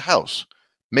she leaves the house,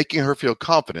 making her feel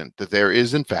confident that there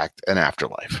is, in fact, an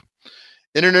afterlife.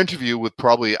 In an interview with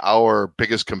probably our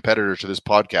biggest competitor to this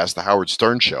podcast, The Howard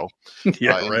Stern Show,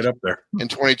 right up there, in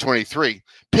 2023,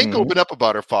 Pink opened up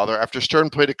about her father after Stern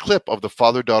played a clip of the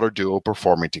father-daughter duo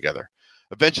performing together.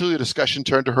 Eventually, the discussion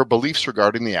turned to her beliefs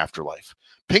regarding the afterlife.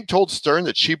 Pink told Stern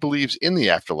that she believes in the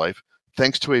afterlife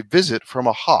thanks to a visit from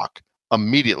a hawk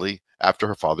immediately after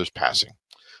her father's passing.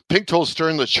 Pink told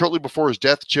Stern that shortly before his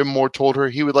death, Jim Moore told her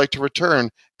he would like to return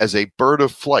as a bird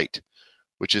of flight,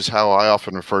 which is how I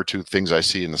often refer to things I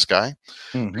see in the sky,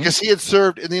 because he had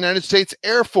served in the United States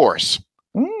Air Force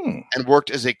and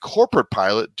worked as a corporate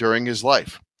pilot during his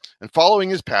life. And following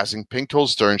his passing, Pink told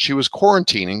Stern she was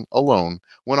quarantining alone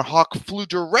when a hawk flew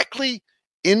directly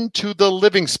into the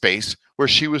living space where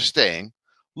she was staying,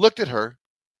 looked at her,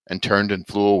 and turned and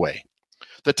flew away.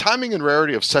 The timing and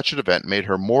rarity of such an event made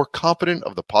her more confident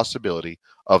of the possibility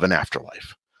of an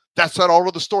afterlife. That's not all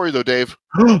of the story, though, Dave.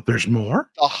 There's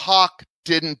more? The hawk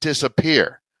didn't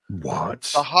disappear. What?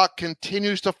 The hawk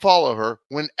continues to follow her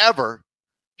whenever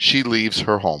she leaves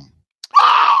her home.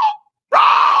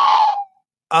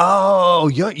 Oh,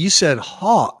 you said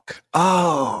hawk.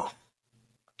 Oh.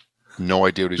 No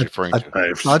idea what he's referring to.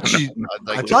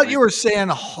 I thought you were saying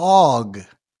hog.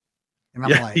 And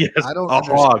I'm like, yes, I don't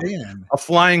understand. A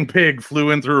flying pig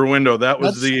flew in through her window. I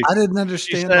didn't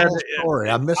understand the whole story.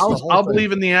 I missed the whole thing. I'll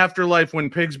believe in the afterlife when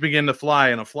pigs begin to fly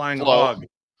and a flying hog.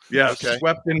 Yeah,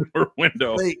 swept into her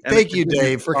window. Thank you,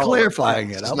 Dave, for clarifying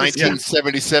it. It's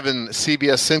 1977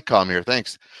 CBS sitcom here.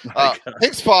 Thanks.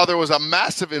 Pink's father was a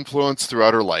massive influence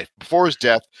throughout her life. Before his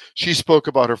death, she spoke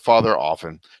about her father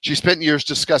often. She spent years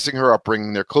discussing her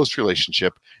upbringing, their close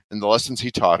relationship, and the lessons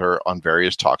he taught her on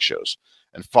various talk shows.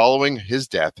 And following his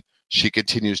death, she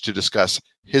continues to discuss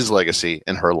his legacy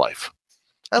in her life.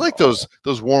 I like those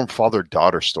warm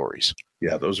father-daughter stories.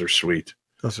 Yeah, those are sweet.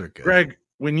 Those are good. Greg,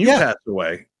 when you pass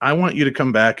away, I want you to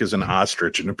come back as an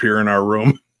ostrich and appear in our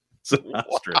room as an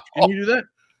ostrich. Can you do that?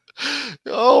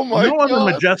 Oh my God. No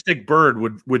other majestic bird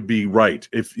would be right.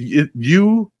 If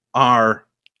you are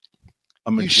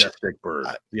a majestic bird,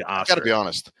 the ostrich. I got to be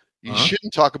honest. You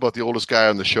shouldn't talk about the oldest guy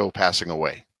on the show passing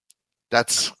away.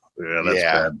 That's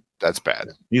bad. That's bad.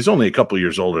 He's only a couple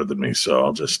years older than me, so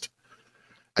I'll just.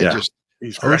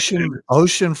 He's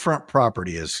oceanfront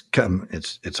property is come.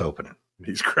 It's opening.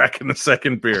 He's cracking the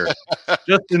second beer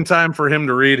just in time for him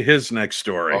to read his next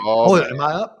story. Am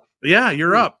I up? Yeah,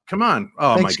 you're up. Come on.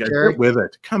 Oh, thanks, my God. Get with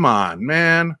it. Come on,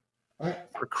 man.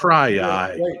 For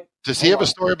cry-eye. Does he have a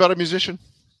story about a musician?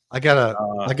 I got.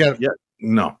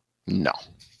 No.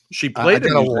 She played a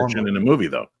musician in a movie,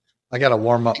 though. I got to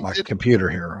warm up my computer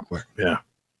here real quick. Yeah.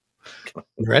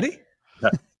 You ready?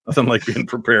 Nothing like being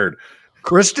prepared.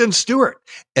 Kristen Stewart,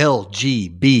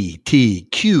 LGBTQ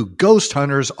ghost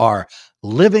hunters are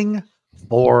living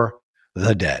for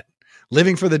the dead.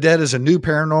 Living for the Dead is a new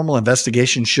paranormal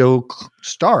investigation show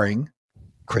starring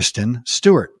Kristen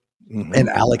Stewart and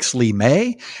Alex Lee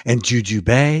May and Juju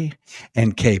Bay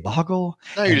and Kay Bogle.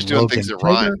 Now you're just doing things that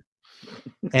rhyme.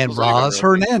 And Roz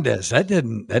Hernandez. That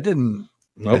didn't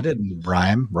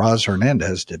rhyme. Roz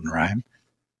Hernandez didn't rhyme.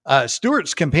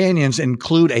 Stewart's companions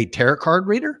include a tarot card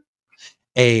reader,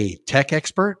 a tech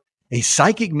expert, a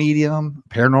psychic medium,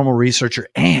 paranormal researcher,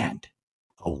 and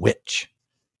a witch.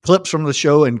 Clips from the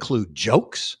show include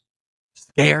jokes,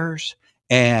 scares,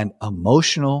 and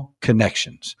emotional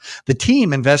connections. The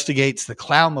team investigates the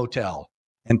Clown Motel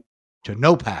and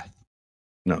Tonopah.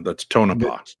 No, that's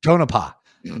Tonopah. Tonopah,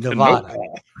 Nevada.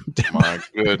 My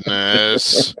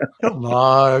goodness. Come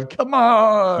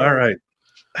on. All right.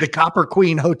 The Copper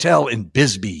Queen Hotel in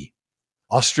Bisbee,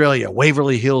 Australia,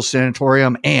 Waverly Hills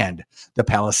Sanatorium, and the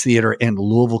Palace Theater in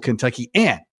Louisville, Kentucky,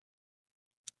 and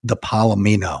the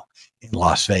Palomino in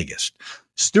Las Vegas.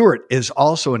 Stewart is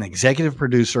also an executive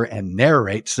producer and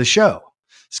narrates the show.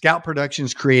 Scout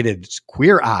Productions created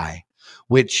Queer Eye,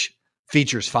 which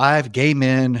features 5 gay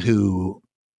men who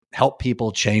help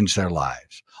people change their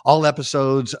lives. All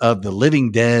episodes of The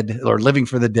Living Dead or Living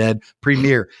for the Dead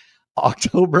premiere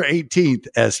October 18th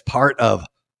as part of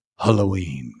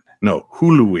Halloween. No,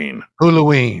 Halloween.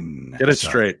 Get it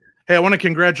straight. Hey, I want to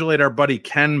congratulate our buddy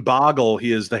Ken Bogle.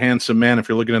 He is the handsome man, if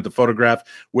you're looking at the photograph,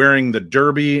 wearing the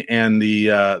derby and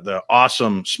the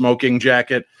awesome smoking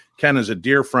jacket. Ken is a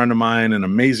dear friend of mine, an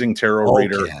amazing tarot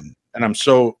reader. Ken. And I'm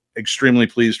so extremely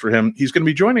pleased for him. He's going to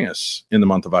be joining us in the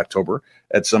month of October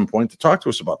at some point to talk to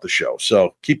us about the show.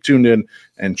 So keep tuned in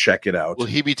and check it out. Will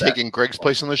he be taking Greg's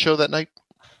place on the show that night?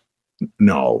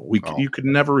 No, you could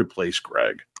never replace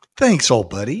Greg. Thanks, old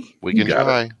buddy. We can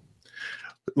try.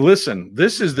 Listen,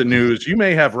 this is the news. You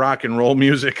may have rock and roll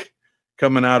music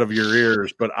coming out of your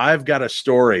ears, but I've got a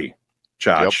story,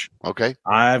 Josh. Yep. Okay.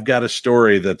 I've got a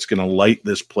story that's going to light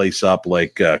this place up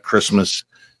like Christmas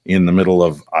in the middle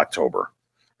of October.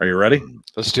 Are you ready?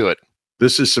 Let's do it.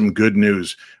 This is some good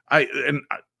news.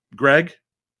 Greg, yes,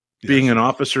 being an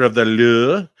officer of the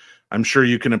law, I'm sure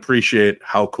you can appreciate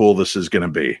how cool this is going to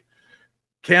be.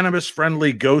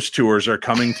 Cannabis-friendly ghost tours are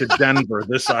coming to Denver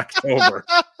this October.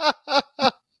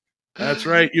 That's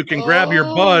right. You can grab your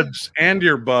buds and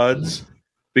your buds,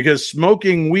 because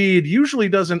smoking weed usually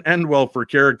doesn't end well for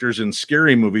characters in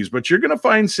scary movies, but you're going to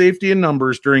find safety in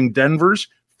numbers during Denver's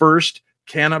first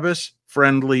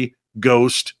cannabis-friendly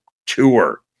ghost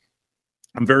tour.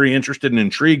 I'm very interested and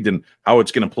intrigued in how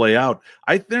it's going to play out.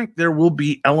 I think there will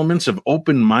be elements of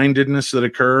open-mindedness that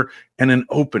occur and an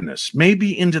openness,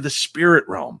 maybe into the spirit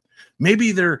realm.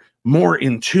 Maybe they're more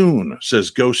in tune, says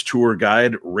ghost tour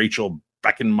guide Rachel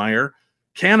Beckenmeyer.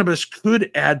 Cannabis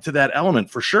could add to that element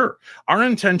for sure. Our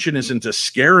intention isn't to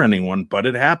scare anyone, but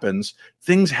it happens.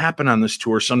 Things happen on this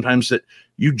tour sometimes that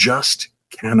you just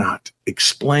cannot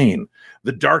explain.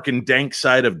 The Dark and Dank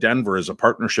Side of Denver is a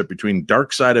partnership between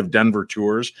Dark Side of Denver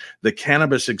Tours, the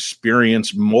Cannabis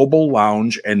Experience Mobile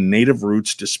Lounge, and Native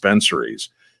Roots Dispensaries.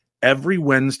 Every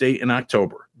Wednesday in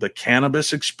October, the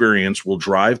Cannabis Experience will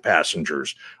drive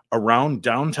passengers around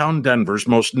downtown Denver's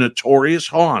most notorious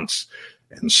haunts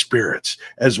and spirits,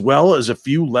 as well as a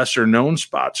few lesser-known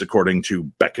spots, according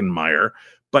to Beckenmeyer,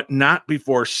 but not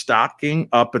before stocking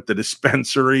up at the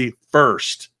dispensary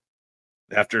first.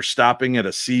 After stopping at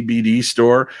a CBD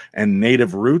store and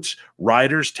Native Roots,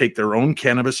 riders take their own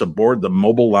cannabis aboard the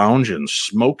mobile lounge and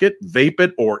smoke it, vape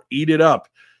it, or eat it up.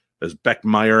 As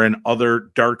Beckmeyer and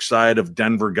other Dark Side of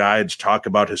Denver guides talk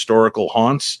about historical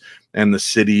haunts and the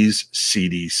city's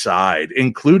seedy side,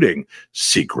 including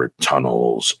secret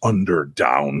tunnels under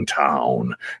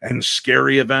downtown and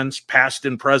scary events, past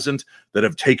and present, that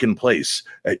have taken place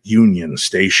at Union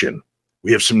Station.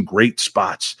 We have some great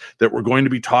spots that we're going to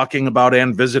be talking about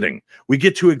and visiting. We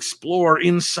get to explore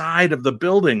inside of the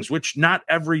buildings, which not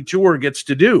every tour gets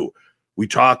to do. We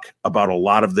talk about a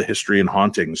lot of the history and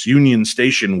hauntings. Union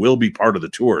Station will be part of the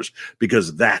tours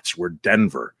because that's where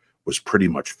Denver was pretty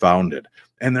much founded.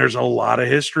 And there's a lot of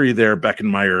history there,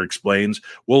 Beckenmeyer explains.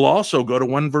 We'll also go to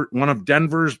one of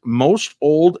Denver's most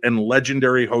old and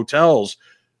legendary hotels,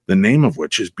 the name of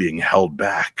which is being held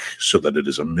back so that it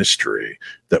is a mystery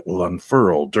that will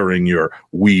unfurl during your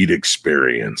weed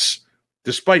experience.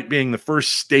 Despite being the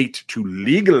first state to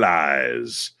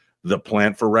legalize the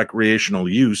plant for recreational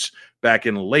use back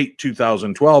in late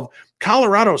 2012,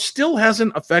 Colorado still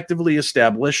hasn't effectively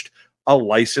established a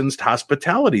licensed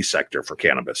hospitality sector for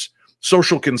cannabis.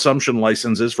 Social consumption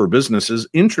licenses for businesses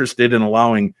interested in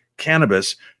allowing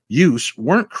cannabis use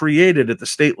weren't created at the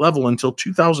state level until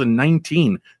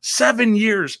 2019, 7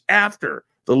 years after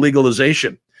the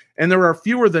legalization. And there are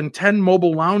fewer than 10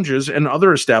 mobile lounges and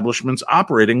other establishments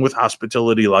operating with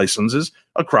hospitality licenses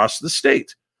across the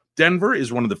state. Denver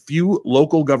is one of the few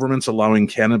local governments allowing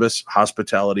cannabis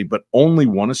hospitality, but only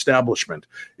one establishment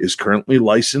is currently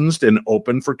licensed and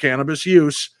open for cannabis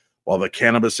use, while the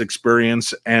Cannabis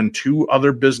Experience and 2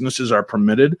 other businesses are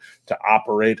permitted to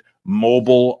operate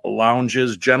mobile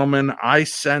lounges. Gentlemen, I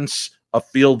sense a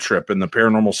field trip in the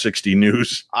Paranormal 60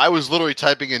 news. I was literally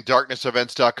typing in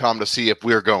darknessevents.com to see if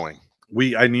we're going.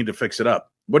 I need to fix it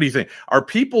up. What do you think? Are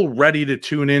people ready to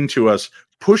tune in to us,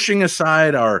 pushing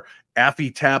aside our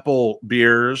Affy Tapple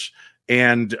beers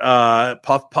and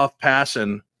puff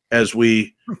passing as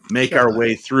we make our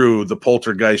way through the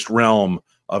poltergeist realm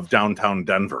of downtown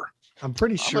Denver? I'm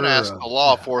pretty sure. I'm going to ask the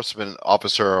law enforcement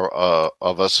officer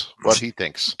of us what he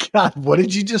thinks. God, what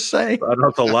did you just say?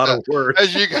 That's a lot of words.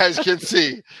 As you guys can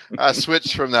see, I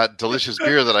switched from that delicious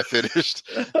beer that I finished.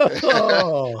 Hey,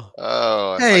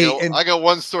 I got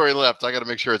one story left. I got to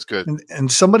make sure it's good.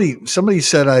 And somebody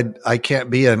said I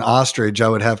can't be an ostrich. I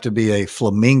would have to be a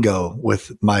flamingo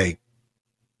with my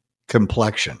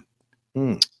complexion.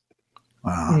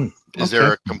 Wow. Is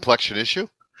there a complexion issue?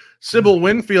 Sybil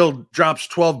Winfield drops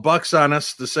 $12 on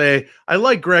us to say, I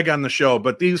like Greg on the show,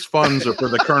 but these funds are for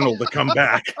the Colonel to come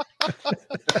back.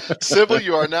 Sybil,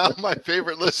 you are now my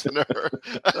favorite listener.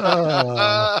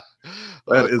 That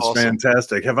is awesome.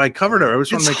 Fantastic. Have I covered it? I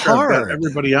just want to make sure I've got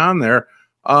everybody on there.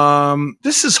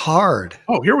 This is hard.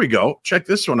 Oh, here we go. Check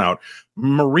this one out.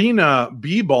 Marina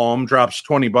B. Balm drops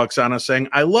 $20 on us saying,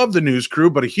 I love the news crew,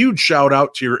 but a huge shout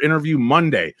out to your interview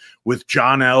Monday with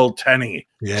John L. Tenney.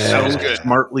 Yeah, that was good.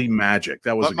 Smartly magic.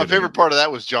 That was my favorite part of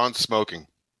that was John smoking.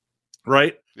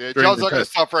 Right? Yeah, John's not going to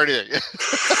stop for anything.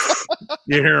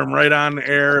 You hear him right on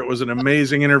air. It was an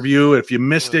amazing interview. If you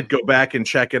missed it, go back and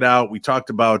check it out. We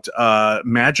talked about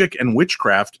magic and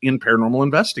witchcraft in paranormal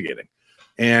investigating.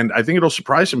 And I think it'll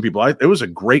surprise some people. It was a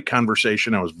great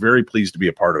conversation. I was very pleased to be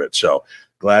a part of it. So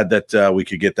glad that we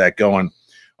could get that going.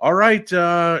 All right,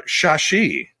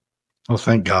 Shashi. Oh,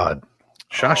 thank God.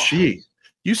 Shashi.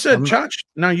 You said,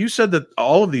 now you said that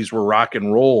all of these were rock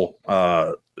and roll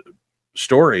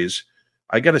stories.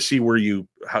 I got to see where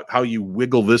how you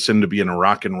wiggle this into being a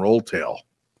rock and roll tale.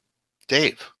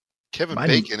 Dave, Kevin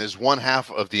Bacon is one half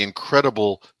of the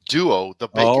incredible duo, the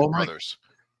Bacon Brothers.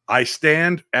 I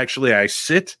sit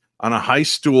on a high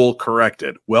stool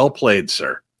corrected. Well played,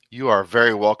 sir. You are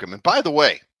very welcome. And by the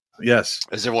way, yes,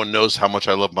 as everyone knows how much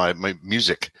I love my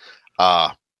music,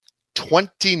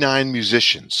 29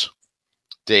 musicians,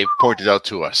 Dave pointed out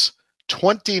to us,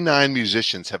 29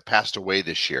 musicians have passed away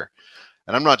this year.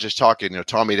 And I'm not just talking,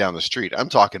 Tommy down the street. I'm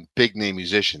talking big name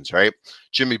musicians, right?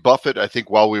 Jimmy Buffett, I think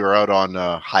while we were out on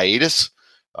hiatus,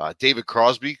 David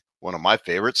Crosby, one of my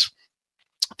favorites.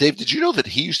 Dave, did you know that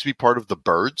he used to be part of the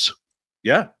Byrds?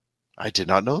 Yeah. I did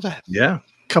not know that. Yeah.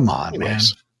 Come on, man.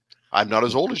 I'm not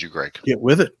as old as you, Greg. Get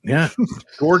with it. Yeah.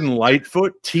 Gordon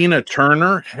Lightfoot, Tina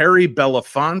Turner, Harry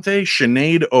Belafonte,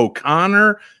 Sinead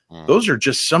O'Connor. Those are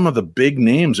just some of the big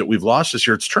names that we've lost this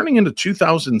year. It's turning into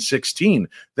 2016.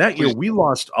 That year, we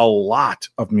lost a lot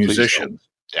of musicians.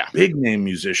 Yeah. Big name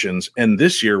musicians. And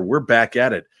this year, we're back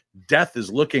at it. Death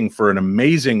is looking for an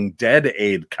amazing Dead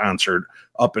Aid concert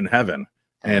up in heaven.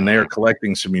 And they are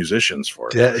collecting some musicians for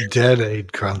it. Dead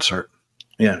Aid concert.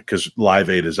 Yeah, because Live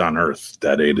Aid is on Earth.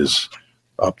 Dead Aid is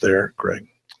up there, Greg.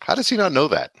 How does he not know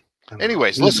that?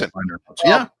 Anyways, listen.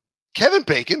 Kevin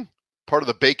Bacon, part of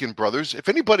the Bacon Brothers. If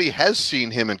anybody has seen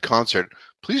him in concert,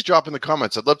 please drop in the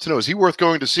comments. I'd love to know. Is he worth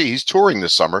going to see? He's touring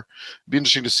this summer. It'd be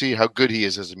interesting to see how good he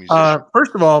is as a musician.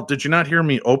 First of all, did you not hear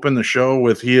me open the show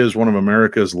with he is one of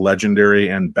America's legendary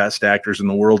and best actors in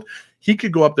the world? He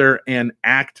could go up there and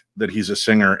act that he's a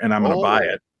singer, and I'm going to buy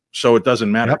it. So it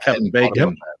doesn't matter. Yep. Kevin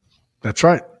Bacon. That's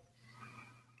right.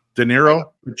 De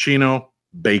Niro, Pacino,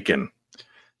 Bacon.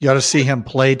 You ought to see him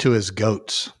play to his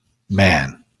goats.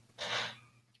 Man.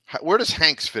 Where does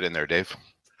Hanks fit in there, Dave?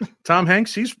 Tom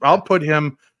Hanks, I'll put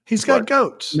him. He's got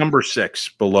goats. Number 6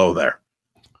 below there.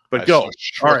 But go.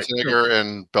 Schwarzenegger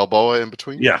and Balboa in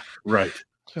between? Yeah, right.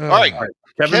 All right.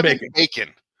 Kevin Bacon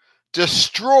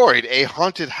destroyed a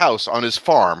haunted house on his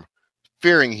farm,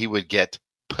 fearing he would get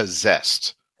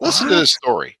possessed. Listen to this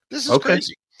story. This is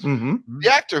crazy. Mm-hmm.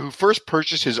 The actor who first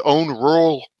purchased his own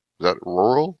rural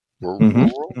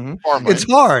farmland. It's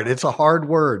hard. It's a hard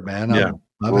word, man. Yeah.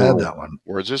 I've had that one.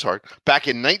 Words is hard. Back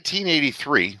in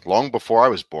 1983, long before I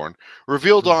was born,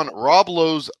 revealed on Rob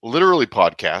Lowe's Literally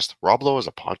podcast. Rob Lowe has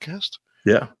a podcast?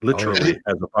 Yeah, literally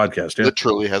has a podcast. Yeah.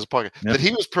 Literally has a podcast. Yeah. That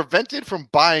he was prevented from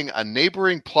buying a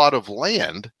neighboring plot of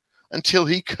land until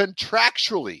he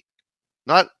contractually,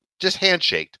 not just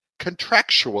handshaked,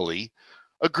 contractually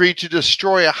agreed to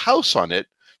destroy a house on it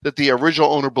that the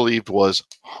original owner believed was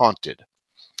haunted.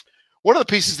 One of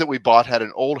the pieces that we bought had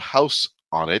an old house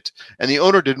on it, and the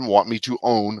owner didn't want me to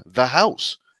own the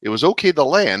house. It was okay, the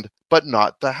land, but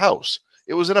not the house.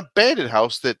 It was an abandoned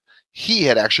house that he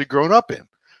had actually grown up in.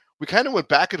 We kind of went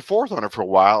back and forth on it for a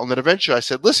while, and then eventually I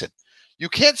said, listen, you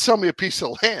can't sell me a piece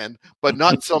of land, but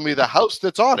not sell me the house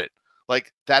that's on it.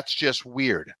 Like, that's just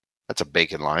weird. That's a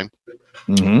Bacon line.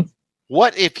 Mm-hmm.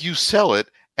 What if you sell it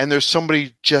and there's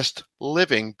somebody just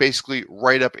living basically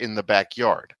right up in the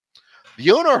backyard?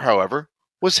 The owner, however,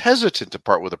 was hesitant to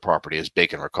part with the property, as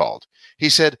Bacon recalled. He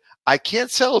said, I can't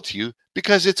sell it to you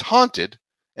because it's haunted,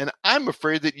 and I'm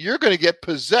afraid that you're going to get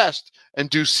possessed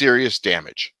and do serious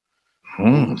damage.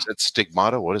 Is that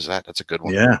stigmata? What is that? That's a good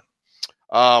one. Yeah.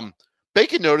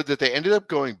 Bacon noted that they ended up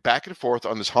going back and forth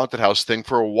on this haunted house thing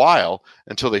for a while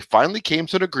until they finally came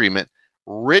to an agreement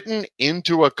written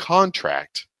into a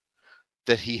contract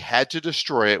that he had to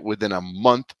destroy it within a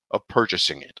month of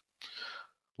purchasing it.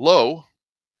 Lowe,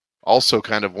 also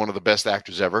kind of one of the best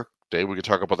actors ever. Dave, we could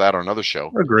talk about that on another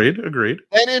show. Agreed.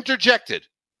 And interjected,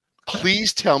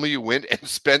 please tell me you went and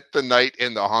spent the night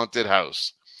in the haunted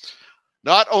house.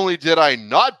 Not only did I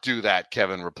not do that,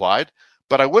 Kevin replied,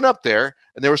 but I went up there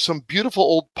and there were some beautiful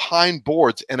old pine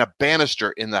boards and a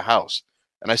banister in the house.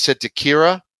 And I said to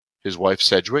Kira, his wife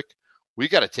Sedgwick, we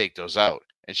got to take those out.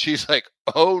 And she's like,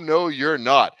 oh, no, you're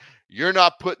not. You're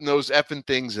not putting those effing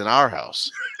things in our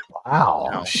house. Wow.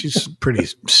 No. She's pretty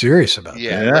serious about that.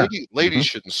 Yeah. Ladies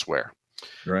shouldn't swear.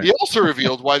 Right. He also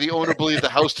revealed why the owner believed the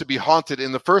house to be haunted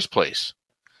in the first place.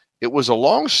 It was a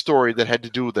long story that had to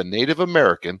do with a Native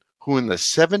American who in the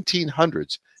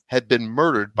 1700s had been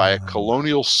murdered by a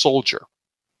colonial soldier.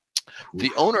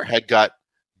 The owner had got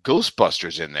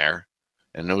Ghostbusters in there,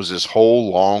 and it was this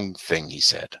whole long thing, he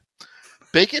said.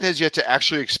 Bacon has yet to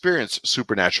actually experience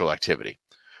supernatural activity.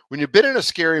 When you've been in a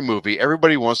scary movie,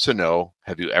 everybody wants to know,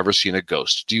 have you ever seen a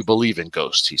ghost? Do you believe in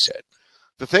ghosts? He said.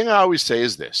 The thing I always say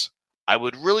is this. I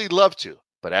would really love to,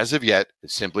 but as of yet,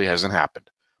 it simply hasn't happened.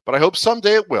 But I hope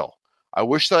someday it will. I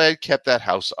wish that I had kept that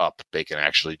house up, Bacon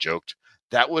actually joked.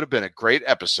 That would have been a great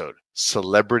episode.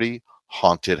 Celebrity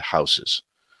Haunted Houses.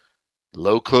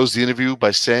 Lowe closed the interview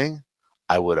by saying,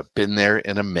 I would have been there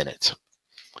in a minute.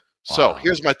 Wow. So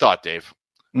here's my thought, Dave.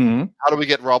 Mm-hmm. How do we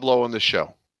get Rob Lowe on this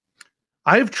show?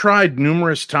 I've tried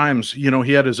numerous times. You know,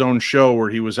 he had his own show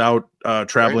where he was out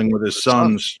traveling with his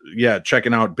sons. Yeah,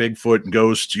 checking out Bigfoot,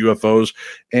 ghosts, UFOs.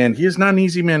 And he is not an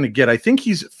easy man to get. I think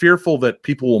he's fearful that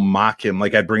people will mock him.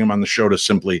 Like I'd bring him on the show to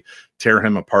simply tear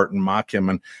him apart and mock him.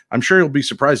 And I'm sure he'll be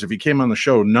surprised if he came on the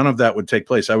show. None of that would take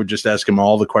place. I would just ask him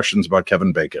all the questions about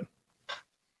Kevin Bacon.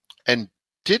 And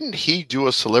didn't he do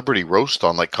a celebrity roast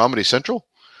on like Comedy Central?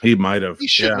 He might have. He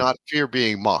should not fear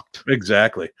being mocked.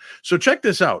 Exactly. So check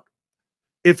this out.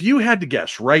 If you had to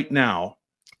guess right now,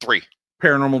 3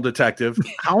 paranormal detective,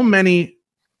 how many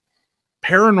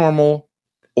paranormal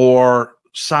or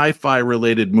sci-fi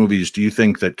related movies do you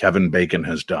think that Kevin Bacon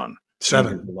has done?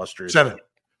 7.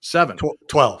 7.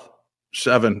 12.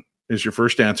 7 is your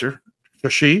first answer.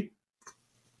 Chachi?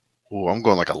 Oh, I'm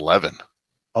going like 11.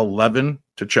 11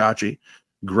 to Chachi.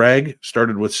 Greg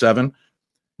started with 7.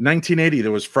 1980,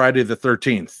 there was Friday the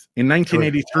 13th. In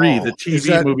 1983, the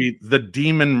TV movie The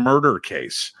Demon Murder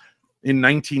Case. In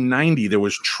 1990, there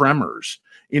was Tremors.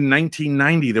 In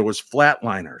 1990, there was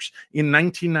Flatliners. In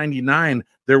 1999,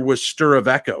 there was Stir of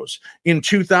Echoes. In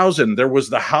 2000, there was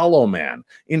The Hollow Man.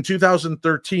 In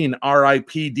 2013,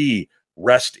 R.I.P.D.,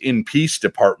 Rest in Peace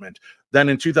Department. Then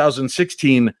in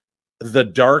 2016, The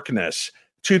Darkness.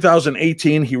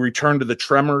 2018, he returned to the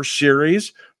Tremors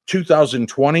series.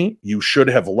 2020, You Should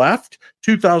Have Left.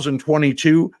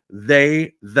 2022,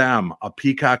 They, Them, a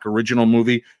Peacock original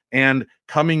movie. And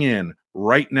coming in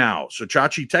right now. So,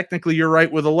 Chachi, technically you're right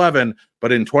with 11,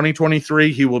 but in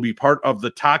 2023, he will be part of the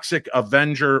Toxic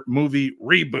Avenger movie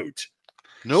reboot.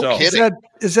 No kidding.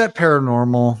 Is that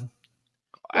paranormal?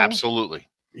 Absolutely.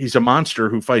 He's a monster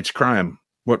who fights crime.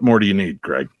 What more do you need,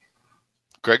 Greg?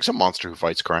 Greg's a monster who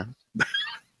fights crime.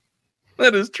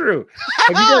 That is true.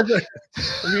 Have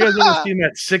you guys ever seen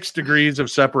that 6 Degrees of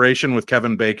Separation with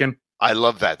Kevin Bacon? I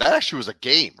love that. That actually was a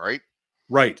game, right?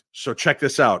 Right. So check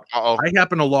this out. Uh-oh. I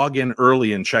happened to log in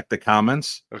early and check the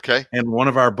comments. Okay. And one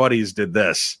of our buddies did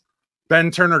this.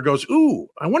 Ben Turner goes, ooh,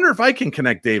 I wonder if I can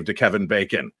connect Dave to Kevin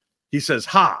Bacon. He says,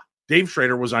 Dave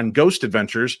Schrader was on Ghost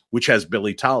Adventures, which has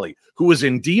Billy Tolley, who was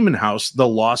in Demon House, The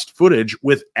Lost Footage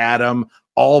with Adam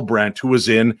Albrecht, who was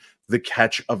in The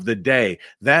Catch of the Day.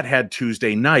 That had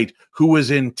Tuesday Night, who was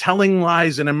in Telling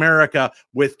Lies in America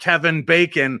with Kevin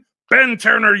Bacon. Ben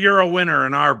Turner, you're a winner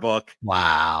in our book.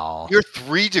 Wow. You're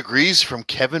 3 degrees from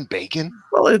Kevin Bacon?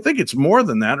 Well, I think it's more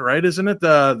than that, right? Isn't it?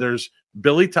 There's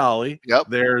Billy Tolley. Yep.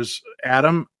 There's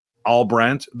Adam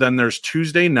Albrecht. Then there's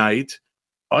Tuesday Night.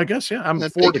 Oh, I guess, yeah, I'm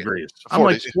 4 degrees. I'm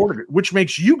like 4 degrees, which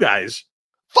makes you guys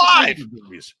 5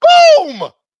 degrees. Boom!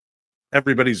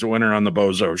 Everybody's a winner on the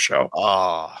Bozo Show.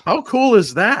 Oh, how cool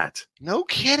is that? No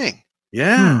kidding.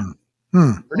 Yeah.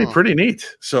 Pretty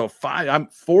neat. So I'm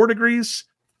 4 degrees,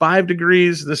 5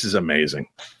 degrees. This is amazing.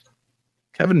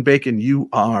 Kevin Bacon, you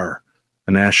are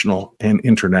a national and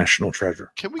international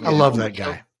treasure. I love that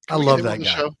guy. I love that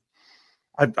guy.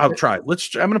 I'll try. I'm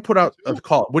going to put out a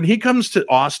call. When he comes to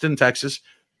Austin, Texas,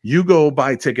 you go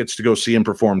buy tickets to go see him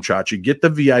perform, Chachi. Get the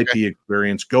VIP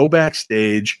experience. Go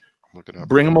backstage.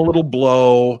 Bring him a little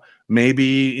blow.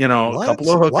 Maybe, a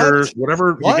couple of hookers.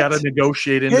 Whatever you got to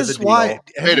negotiate into the deal.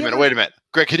 Wait a minute.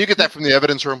 Greg, can you get that from the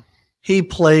evidence room? He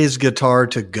plays guitar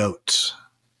to goats.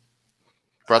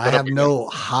 I have no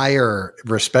higher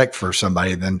respect for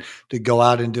somebody than to go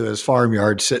out into his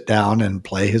farmyard, sit down, and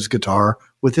play his guitar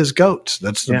with his goats.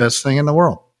 That's the best thing in the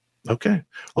world. Okay.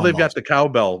 Well, they've got the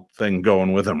cowbell thing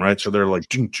going with them, right? So they're like,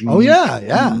 ching, ching, oh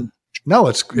yeah. No,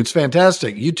 it's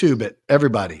fantastic. YouTube it,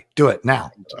 everybody. Do it now.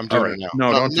 I'm doing it now.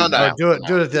 No, don't do that. Do it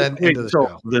at the end of the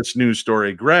show. This news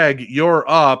story, Greg, you're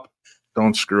up.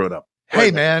 Don't screw it up.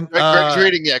 Hey, man. Greg's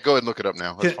reading. Yeah, go ahead and look it up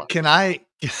now. That's fine.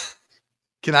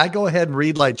 Can I go ahead and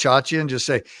read like Chachi and just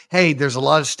say, hey, there's a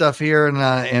lot of stuff here,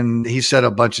 and he said a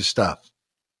bunch of stuff.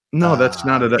 No, that's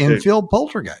not an infield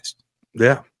poltergeist.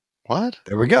 Yeah. What?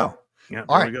 There we go. Yeah.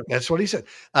 All right. That's what he said.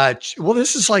 Well,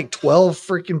 this is like 12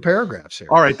 freaking paragraphs here.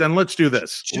 All right, then let's do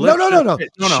this. No. No.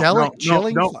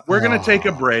 Chilling. We're going to take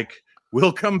a break.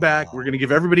 We'll come back. We're going to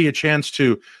give everybody a chance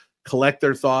to collect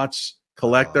their thoughts,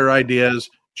 collect their ideas.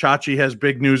 Chachi has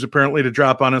big news apparently to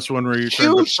drop on us when we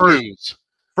return.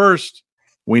 First,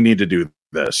 we need to do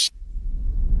this.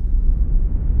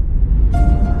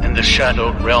 In the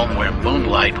shadowed realm where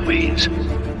moonlight weaves,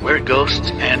 where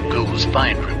ghosts and ghouls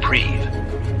find reprieve,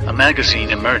 a magazine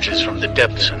emerges from the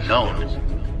depths unknown.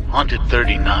 Haunted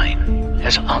 39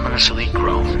 has ominously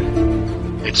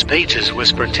grown. Its pages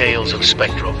whisper tales of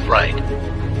spectral fright,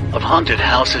 of haunted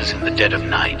houses in the dead of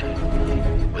night.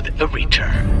 With every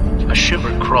turn, a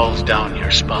shiver crawls down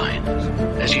your spine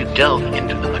as you delve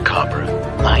into the macabre,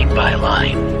 line by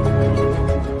line.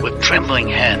 With trembling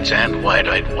hands and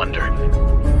wide-eyed wonder,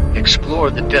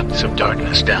 explore the depths of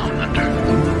darkness down under.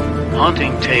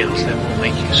 Haunting tales that will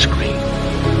make you scream.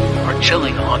 Our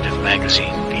chilling Haunted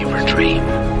Magazine fever dream.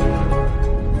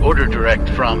 Order direct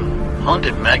from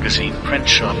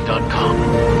hauntedmagazineprintshop.com.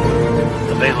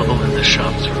 Available in the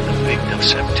shops from the 5th of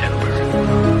September.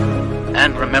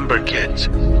 And remember, kids,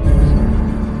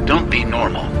 don't be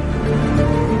normal.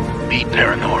 Be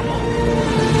paranormal.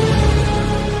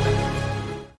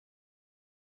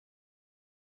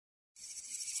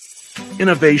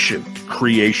 Innovation,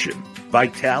 creation,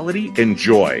 vitality, and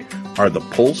joy are the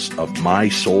pulse of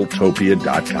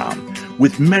mysoultopia.com,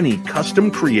 with many custom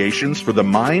creations for the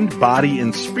mind, body,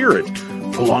 and spirit,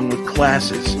 along with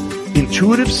classes,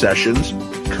 intuitive sessions,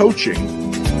 coaching,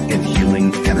 and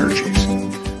healing energies.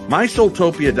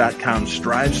 MySoultopia.com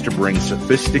strives to bring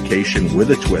sophistication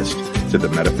with a twist to the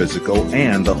metaphysical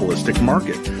and the holistic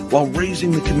market, while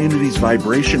raising the community's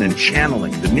vibration and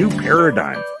channeling the new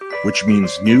paradigm, which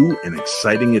means new and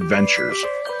exciting adventures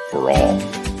for all.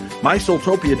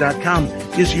 MySoultopia.com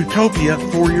is utopia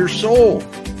for your soul.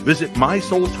 Visit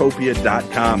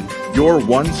MySoultopia.com, your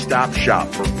one-stop shop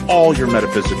for all your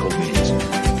metaphysical needs,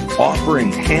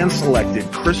 offering hand-selected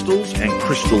crystals and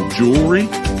crystal jewelry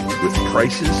with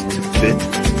prices to fit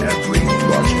every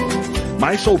budget.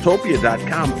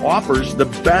 MySoultopia.com offers the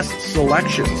best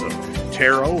selections of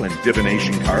tarot and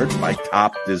divination cards by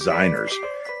top designers,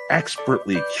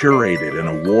 expertly curated and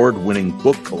award-winning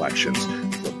book collections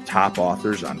from top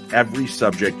authors on every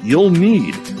subject you'll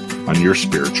need on your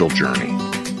spiritual journey.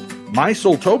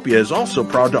 MySoultopia is also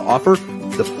proud to offer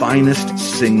the finest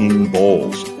singing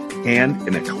bowls and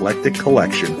an eclectic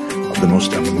collection of the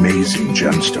most amazing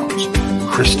gemstones,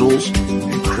 crystals,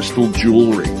 and crystal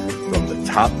jewelry from the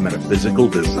top metaphysical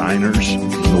designers in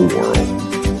the world.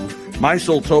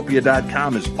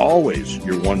 MySoultopia.com is always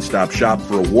your one-stop shop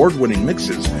for award-winning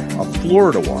mixes of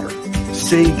Florida water,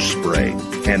 sage spray,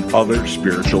 and other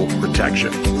spiritual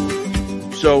protection.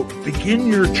 So begin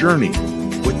your journey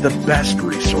with the best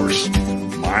resource,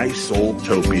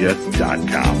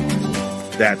 MySoultopia.com.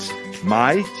 That's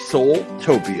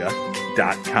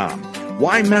MySoultopia.com.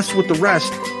 Why mess with the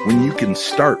rest when you can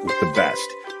start with the best?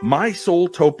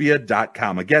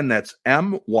 MySoultopia.com. Again, that's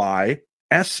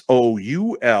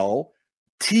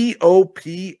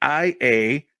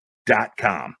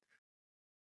MySoultopia.com.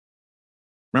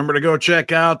 Remember to go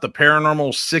check out the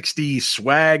Paranormal 60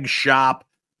 swag shop,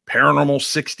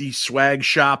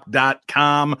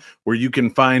 paranormal60swagshop.com, where you can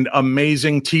find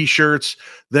amazing t-shirts.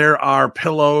 There are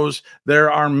pillows, there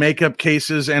are makeup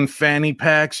cases and fanny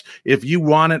packs. If you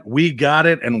want it, we got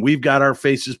it, and we've got our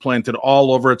faces planted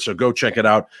all over it. So go check it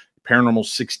out,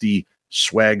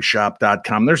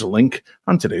 paranormal60swagshop.com. There's a link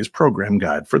on today's program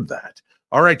guide for that.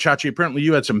 All right, Chachi, apparently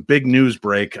you had some big news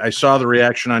break. I saw the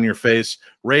reaction on your face.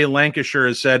 Ray Lancashire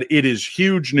has said it is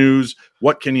huge news.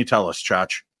 What can you tell us,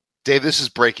 Chach? Dave, this is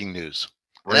breaking news.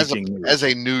 As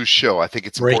a news show, I think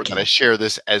it's important that I share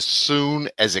this as soon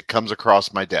as it comes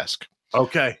across my desk.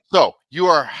 Okay. So you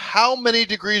are how many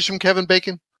degrees from Kevin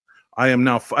Bacon? I am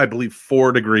now, I believe,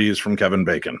 4 degrees from Kevin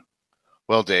Bacon.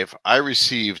 Well, Dave, I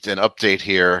received an update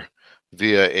here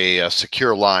via a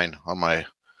secure line on my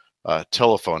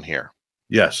telephone here.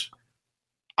 Yes.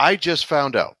 I just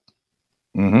found out.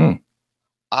 I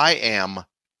am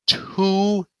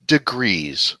 2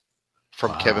 degrees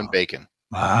from Kevin Bacon.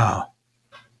 Wow.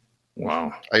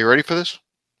 Wow. Are you ready for this?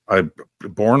 I'm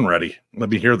born ready. Let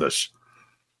me hear this.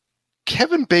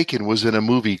 Kevin Bacon was in a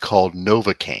movie called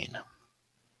Novocaine.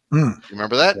 You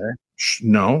remember that? Okay.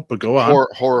 No, but go on.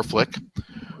 Horror flick.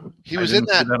 He was in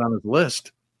that. See that on his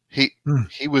list. He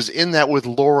was in that with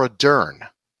Laura Dern.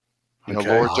 You know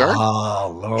Laura Dern?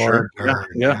 Oh, Laura Dern.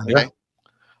 Yeah. Okay.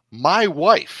 My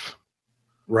wife,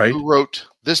 right, who wrote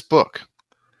this book.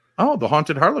 Oh, The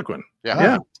Haunted Harlequin.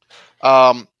 Yeah.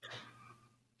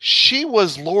 She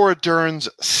was Laura Dern's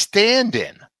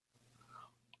stand-in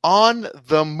on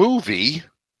the movie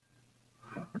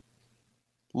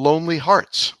Lonely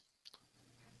Hearts.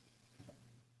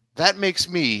 That makes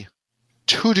me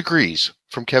 2 degrees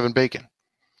from Kevin Bacon.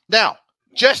 Now,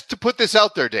 just to put this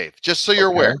out there, Dave, just so you're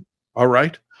aware. All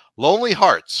right. Lonely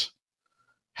Hearts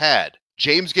had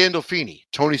James Gandolfini,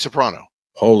 Tony Soprano.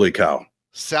 Holy cow.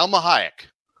 Salma Hayek.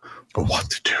 What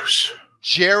the deuce?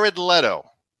 Jared Leto.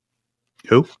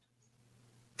 Who?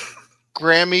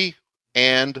 Grammy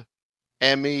and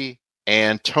Emmy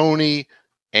and Tony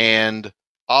and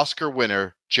Oscar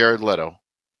winner Jared Leto.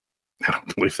 I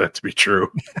don't believe that to be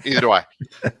true. Either do I.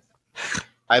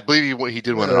 I believe he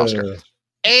did win an Oscar.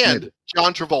 And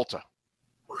John Travolta.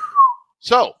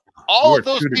 So, all of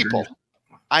those people,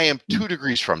 I am 2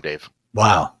 degrees from, Dave.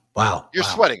 Wow. Wow. You're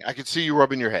sweating. I can see you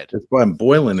rubbing your head. That's why I'm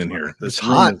boiling in here. It's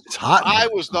hot. It's hot. I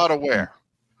was not aware.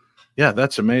 Yeah,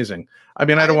 that's amazing. I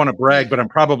mean, I don't want to brag, but I'm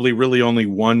probably really only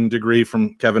 1 degree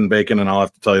from Kevin Bacon, and I'll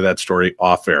have to tell you that story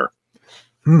off air.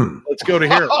 Let's go to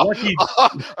here. Lucky,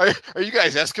 are you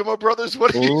guys Eskimo brothers?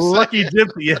 What are you Lucky saying?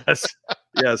 Gypsy,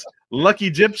 yes. Lucky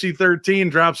Gypsy 13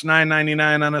 drops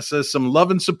 $9.99 on us, says some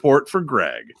love and support for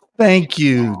Greg. Thank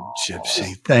you,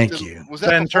 Gypsy. Thank you.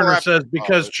 Ben Turner says,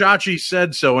 because Chachi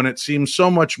said so, and it seems so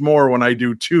much more when I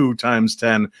do 2 times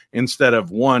 10 instead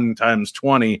of 1 times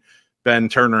 20. Ben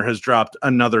Turner has dropped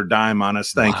another dime on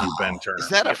us. Thank you, Ben Turner. Is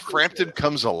that a Frampton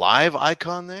Comes Alive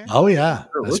icon there? Oh, yeah.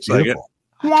 Sure, That's looks like it.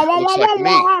 Looks like me.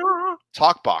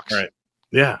 Talkbox. Right.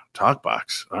 Yeah,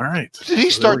 Talkbox. All right. Did he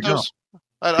start those?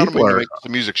 I don't mean to make this a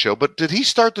music show, but did he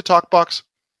start the Talkbox?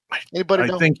 Anybody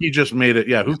know? I think he just made it.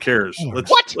 Yeah, who cares?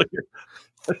 What?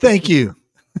 Thank you.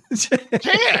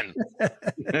 Dan.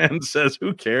 And says,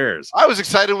 who cares? I was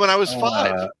excited when I was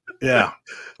 5. Yeah.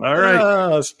 All right.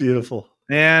 Oh, it's beautiful.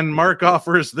 And Mark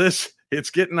offers this. It's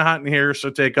getting hot in here, so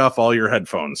take off all your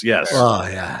headphones. Yes. Oh,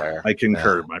 yeah. I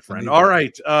concur, my friend. All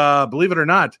right. Believe it or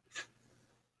not,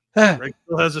 Greg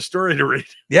still has a story to read.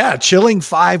 Yeah. Chilling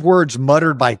 5 words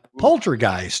muttered by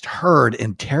poltergeist heard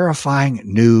in terrifying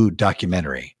new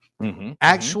documentary.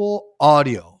 Actual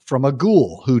audio from a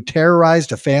ghoul who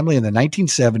terrorized a family in the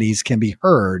 1970s can be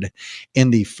heard in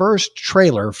the first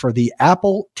trailer for the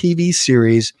Apple TV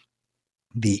series,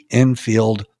 The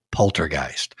Enfield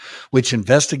Poltergeist, which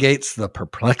investigates the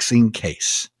perplexing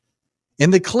case. In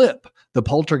the clip, the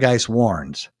poltergeist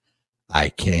warns, "I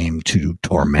came to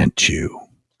torment you."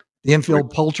 The Enfield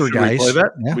Poltergeist. Should we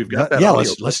play that? We've got that. Yeah,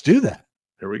 let's do that.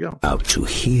 Here we go. Out to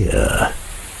here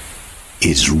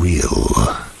is real.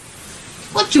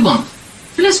 What you want?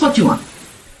 Tell us what you want.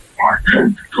 I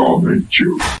came to torment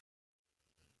you.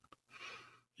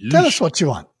 Tell us what you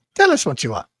want. Tell us what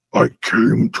you want. I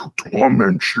came to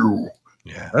torment you.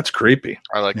 Yeah. That's creepy.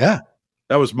 I like Yeah.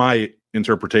 That was my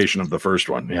interpretation of the first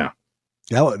one. Yeah.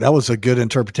 That was a good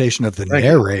interpretation of the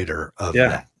narrator of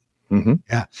that.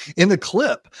 Yeah. In the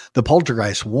clip, the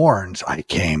poltergeist warns, "I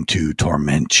came to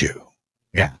torment you."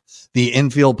 Yeah. The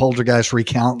Enfield Poltergeist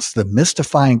recounts the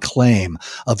mystifying claim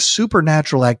of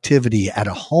supernatural activity at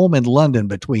a home in London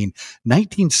between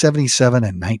 1977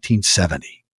 and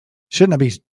 1970. Shouldn't it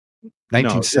be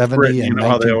 1970 you and know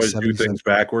how they always do 1977? things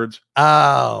backwards?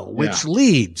 Oh, which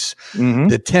leads Mhm.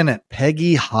 Lieutenant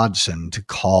Peggy Hodson to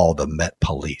call the Met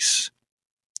Police.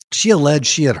 She alleged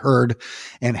she had heard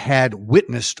and had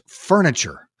witnessed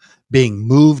furniture being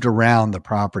moved around the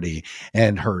property,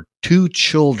 and her 2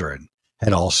 children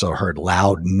had also heard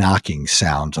loud knocking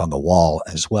sounds on the wall,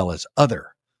 as well as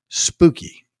other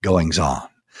spooky goings on.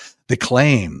 The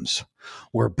claims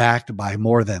were backed by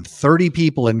more than 30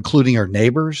 people, including her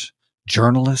neighbors,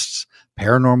 journalists,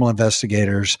 paranormal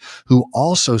investigators, who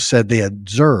also said they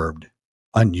observed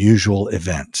unusual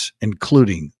events,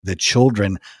 including the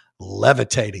children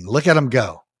levitating. Look at them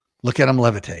go. Look at them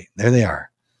levitate. There they are.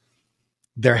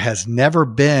 There has never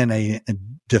been a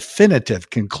definitive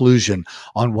conclusion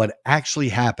on what actually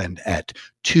happened at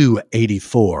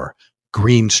 284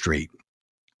 Green Street,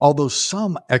 although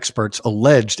some experts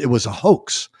alleged it was a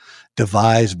hoax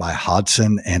devised by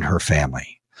Hodson and her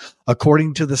family.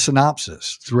 According to the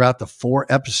synopsis, throughout the 4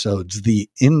 episodes, The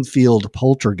Enfield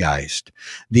Poltergeist,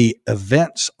 the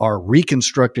events are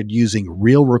reconstructed using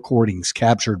real recordings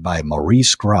captured by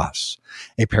Maurice Gross,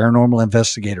 a paranormal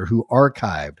investigator who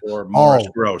archived Morris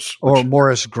Gross.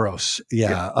 Morris Gross.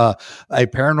 A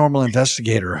paranormal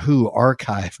investigator who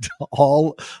archived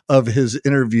all of his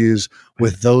interviews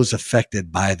with those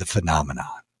affected by the phenomenon.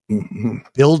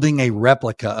 Building a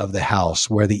replica of the house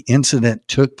where the incident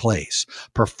took place,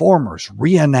 performers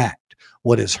reenact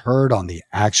what is heard on the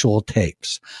actual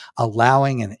tapes,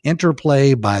 allowing an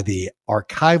interplay by the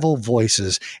archival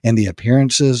voices and the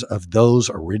appearances of those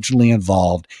originally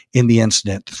involved in the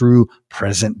incident through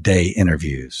present-day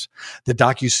interviews. The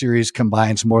docuseries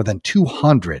combines more than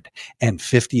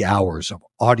 250 hours of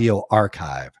audio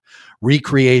archive,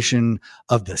 recreation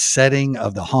of the setting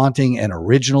of the haunting, and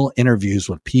original interviews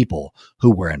with people who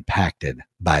were impacted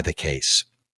by the case.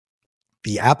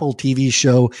 The Apple TV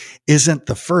show isn't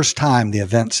the first time the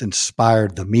events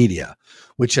inspired the media,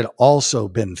 which had also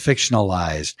been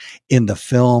fictionalized in the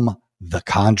film The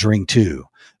Conjuring 2,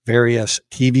 various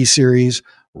TV series,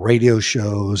 radio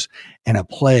shows, and a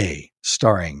play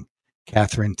starring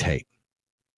Catherine Tate.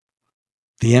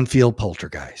 The Enfield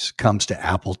Poltergeist comes to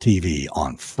Apple TV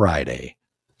on Friday,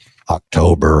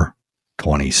 October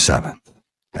 27th.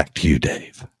 Back to you,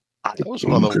 Dave. That was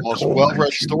one of the most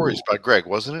well-read stories by Greg,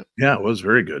 wasn't it? Yeah, it was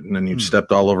very good. And then you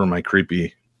stepped all over my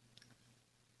creepy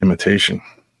imitation,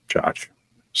 Josh.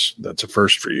 That's a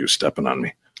first for you, stepping on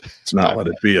me. It's not let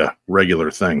it be a regular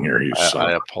thing here.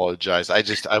 I apologize.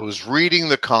 I was reading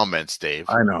the comments, Dave.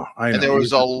 I know. And there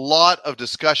was a lot of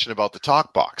discussion about the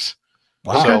talk box.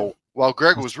 Wow. So while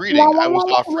Greg was reading, I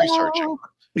was off researching.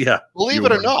 Yeah. Believe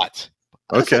it or not.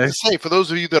 Okay. I have to say, for those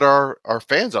of you that are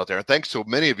fans out there, and thanks to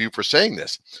many of you for saying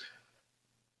this,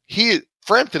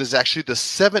 Frampton is actually the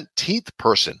 17th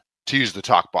person to use the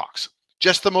talk box.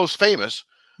 Just the most famous,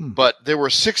 but there were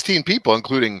 16 people,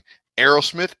 including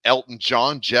Aerosmith, Elton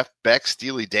John, Jeff Beck,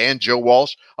 Steely Dan, Joe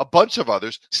Walsh, a bunch of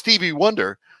others, Stevie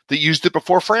Wonder, that used it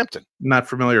before Frampton. Not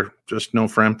familiar. Just know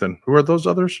Frampton. Who are those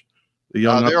others? The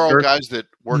young they're all guys that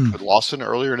worked with Lawson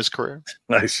earlier in his career.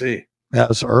 I see. That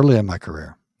was early in my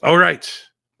career. All right.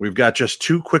 We've got just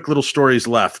two quick little stories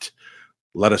left.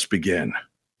 Let us begin.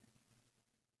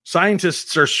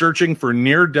 Scientists are searching for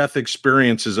near-death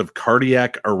experiences of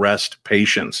cardiac arrest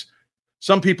patients.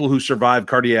 Some people who survive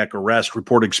cardiac arrest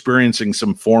report experiencing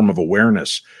some form of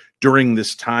awareness during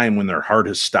this time when their heart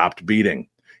has stopped beating.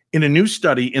 In a new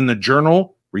study in the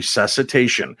journal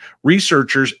Resuscitation,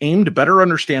 researchers aim to better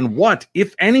understand what,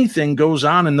 if anything, goes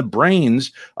on in the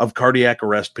brains of cardiac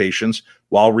arrest patients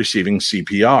while receiving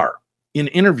CPR. In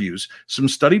interviews, some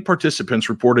study participants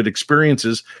reported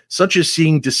experiences such as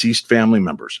seeing deceased family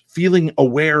members, feeling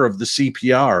aware of the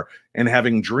CPR, and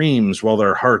having dreams while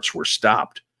their hearts were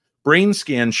stopped. Brain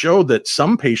scans showed that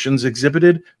some patients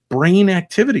exhibited brain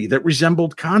activity that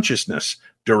resembled consciousness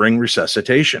during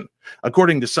resuscitation.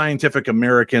 According to Scientific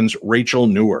American's Rachel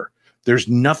Newer, there's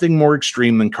nothing more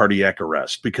extreme than cardiac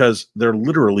arrest because they're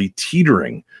literally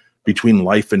teetering between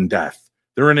life and death.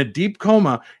 They're in a deep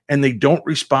coma and they don't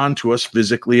respond to us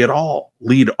physically at all.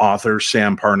 Lead author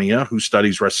Sam Parnia, who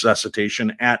studies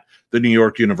resuscitation at the New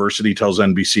York University, tells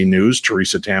NBC News,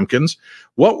 Teresa Tamkins,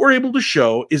 what we're able to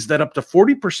show is that up to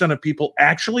 40% of people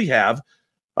actually have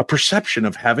a perception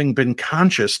of having been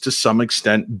conscious to some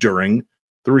extent during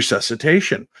the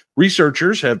resuscitation.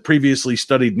 Researchers have previously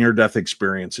studied near-death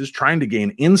experiences, trying to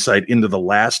gain insight into the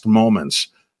last moments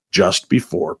just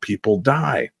before people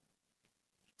die.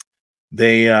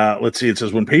 It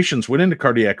says, when patients went into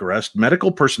cardiac arrest,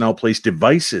 medical personnel placed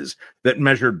devices that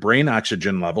measured brain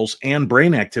oxygen levels and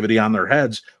brain activity on their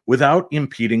heads without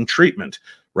impeding treatment,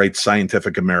 writes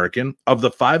Scientific American. Of the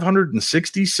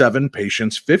 567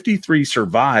 patients, 53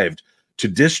 survived to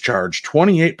discharge.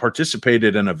 28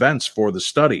 participated in events for the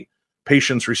study.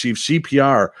 Patients received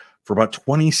CPR for about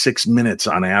 26 minutes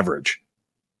on average.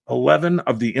 11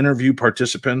 of the interview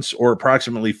participants, or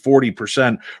approximately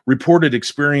 40%, reported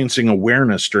experiencing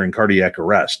awareness during cardiac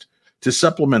arrest. To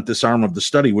supplement this arm of the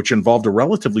study, which involved a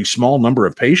relatively small number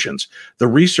of patients, the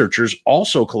researchers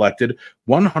also collected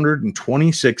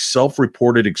 126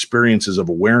 self-reported experiences of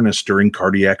awareness during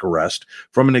cardiac arrest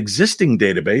from an existing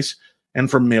database and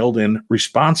from mailed-in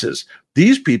responses.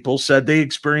 These people said they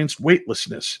experienced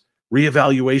weightlessness,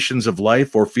 reevaluations of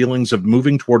life, or feelings of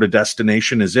moving toward a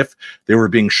destination as if they were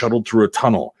being shuttled through a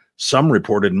tunnel. Some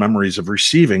reported memories of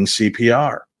receiving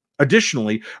CPR.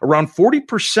 Additionally, around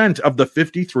 40% of the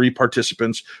 53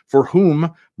 participants for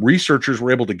whom researchers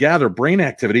were able to gather brain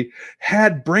activity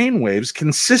had brain waves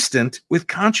consistent with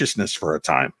consciousness for a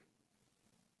time.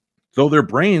 Though their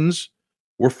brains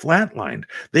were flatlined,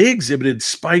 they exhibited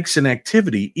spikes in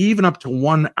activity even up to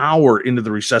 1 hour into the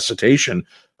resuscitation,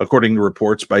 according to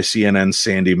reports by CNN's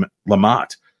Sandy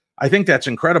Lamott. I think that's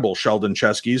incredible, Sheldon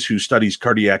Cheskes, who studies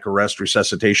cardiac arrest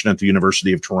resuscitation at the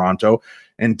University of Toronto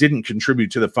and didn't contribute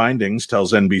to the findings,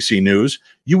 tells NBC News.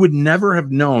 You would never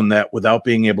have known that without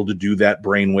being able to do that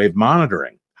brainwave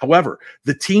monitoring. However,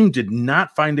 the team did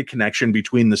not find a connection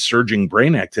between the surging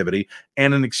brain activity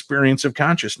and an experience of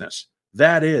consciousness.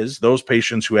 That is, those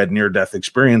patients who had near-death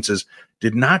experiences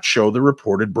did not show the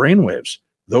reported brainwaves.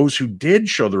 Those who did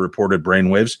show the reported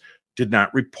brainwaves did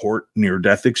not report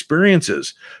near-death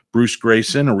experiences. Bruce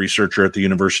Grayson, a researcher at the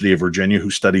University of Virginia who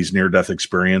studies near-death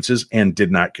experiences and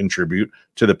did not contribute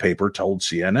to the paper, told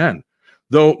CNN.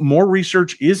 Though more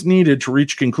research is needed to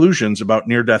reach conclusions about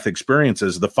near-death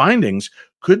experiences, the findings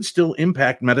could still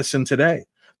impact medicine today.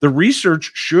 The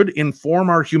research should inform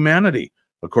our humanity,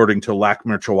 according to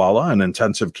Lakshmi Chawla, an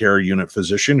intensive care unit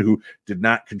physician who did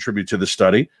not contribute to the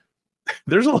study.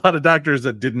 There's a lot of doctors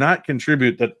that did not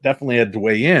contribute that definitely had to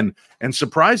weigh in. And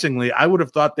surprisingly, I would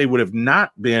have thought they would have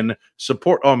not been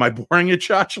support. Oh, am I boring you,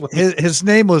 Josh? His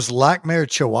name was Lakshmi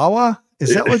Chawla?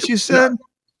 Is that what you said? No.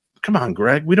 Come on,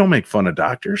 Greg. We don't make fun of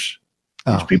doctors.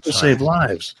 These people save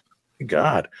lives.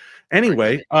 God.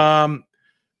 Anyway,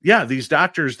 these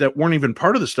doctors that weren't even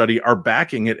part of the study are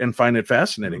backing it and find it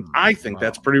fascinating. I think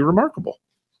that's pretty remarkable.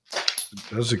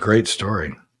 That was a great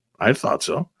story. I thought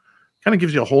so. Kind of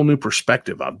gives you a whole new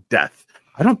perspective of death.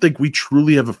 I don't think we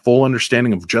truly have a full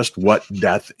understanding of just what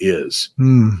death is.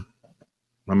 Am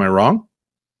I wrong?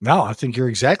 No, I think you're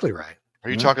exactly right. Are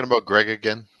you talking about Greg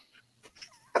again?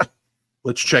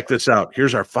 Let's check this out.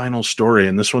 Here's our final story,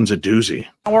 and this one's a doozy.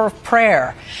 Hour of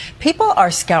prayer. People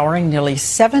are scouring nearly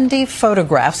 70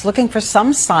 photographs looking for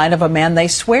some sign of a man they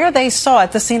swear they saw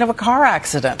at the scene of a car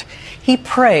accident. He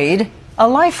prayed, a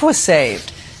life was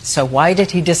saved. So why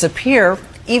did he disappear,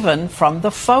 even from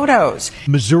the photos?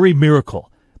 Missouri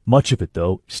miracle. Much of it,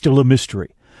 though, still a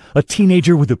mystery. A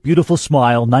teenager with a beautiful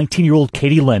smile, 19-year-old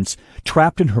Katie Lentz,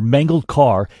 trapped in her mangled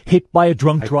car, hit by a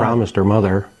drunk driver. I promised her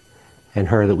mother and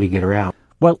her that we get her out.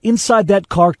 While inside that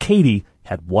car, Katie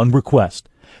had one request: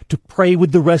 to pray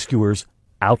with the rescuers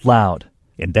out loud.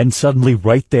 And then suddenly,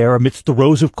 right there, amidst the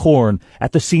rows of corn,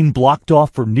 at the scene blocked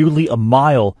off for nearly a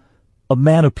mile, a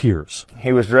man appears.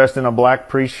 He was dressed in a black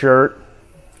priest shirt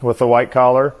with a white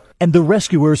collar. And the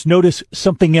rescuers notice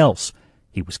something else.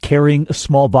 He was carrying a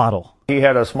small bottle. He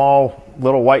had a small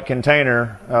little white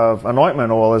container of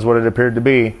anointment oil, is what it appeared to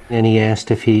be. And he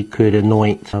asked if he could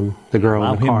anoint the girl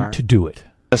in the car. Allow him to do it.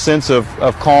 A sense of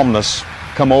calmness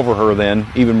come over her then,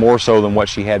 even more so than what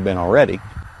she had been already.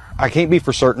 I can't be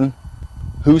for certain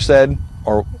who said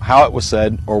or how it was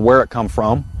said or where it come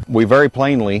from. We very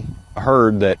plainly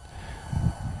heard that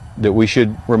we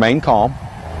should remain calm,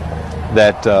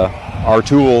 that our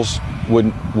tools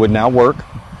would now work,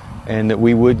 and that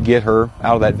we would get her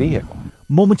out of that vehicle.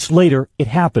 Moments later, it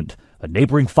happened. A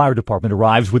neighboring fire department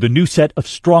arrives with a new set of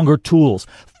stronger tools,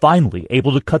 finally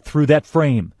able to cut through that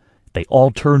frame. They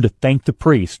all turned to thank the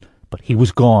priest, but he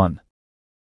was gone.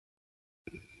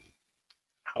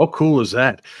 How cool is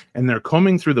that? And they're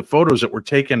combing through the photos that were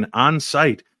taken on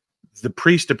site. The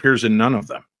priest appears in none of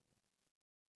them.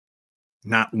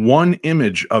 Not one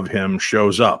image of him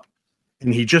shows up.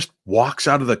 And he just walks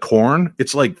out of the corn.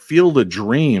 It's like Field of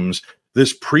Dreams.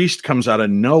 This priest comes out of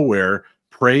nowhere,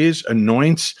 prays,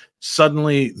 anoints.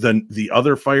 Suddenly, the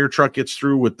other fire truck gets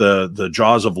through with the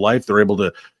jaws of life. They're able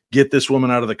to get this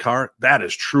woman out of the car. That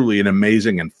is truly an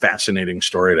amazing and fascinating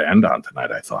story to end on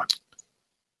tonight, I thought.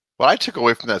 What I took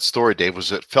away from that story, Dave,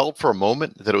 was it felt for a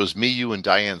moment that it was me, you, and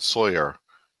Diane Sawyer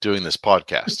doing this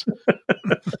podcast.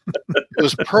 It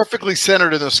was perfectly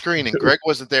centered in the screen, and Greg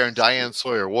wasn't there, and Diane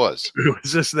Sawyer was. It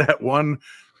was just that one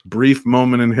brief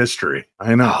moment in history.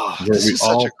 I know. Oh, this is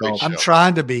such a great show. I'm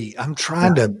trying to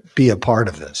be a part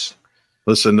of this.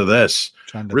 Listen to this.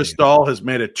 Ristall has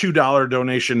made a $2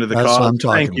 donation to the cause.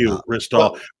 Thank you,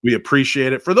 Ristall. We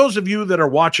appreciate it. For those of you that are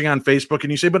watching on Facebook and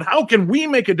you say, but how can we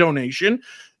make a donation?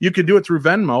 You can do it through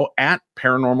Venmo at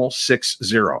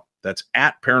Paranormal60. That's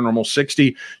at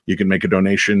Paranormal60. You can make a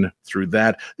donation through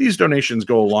that. These donations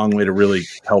go a long way to really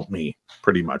help me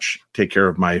pretty much take care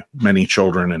of my many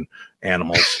children and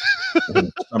animals.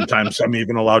 And sometimes I'm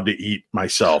even allowed to eat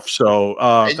myself. So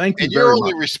thank you. And you're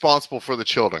only responsible for the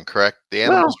children, correct? The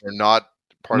animals are not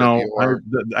part of your...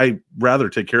 I rather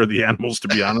take care of the animals, to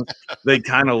be honest. They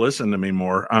kind of listen to me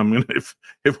more. If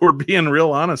we're being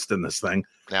real honest in this thing.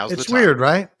 It's weird,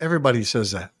 right? Everybody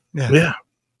says that. Yeah.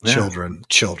 Children.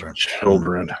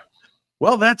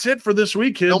 Well, that's it for this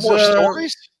week, kids. No more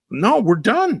stories? No, we're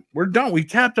done. We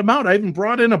tapped them out. I even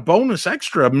brought in a bonus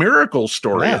extra miracle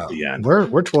story at the end.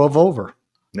 We're 12 over.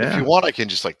 Yeah. If you want, I can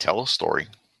just tell a story.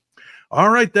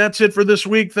 All right, that's it for this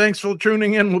week. Thanks for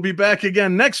tuning in. We'll be back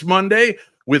again next Monday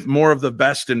with more of the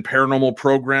best in paranormal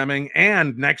programming,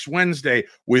 and next Wednesday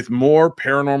with more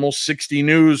Paranormal 60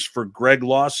 news for Greg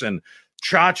Lawson,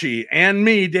 Chachi, and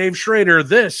me, Dave Schrader.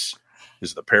 This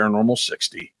is the Paranormal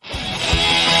 60.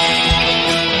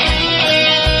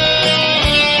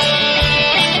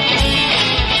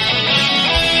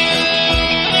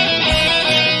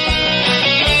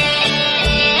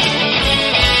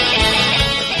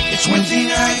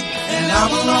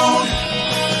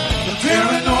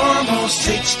 Paranormal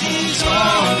 60s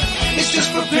on. It's just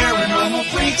for paranormal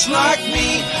freaks like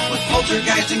me, with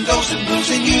poltergeists and ghosts and blues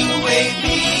and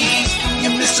UAPs. You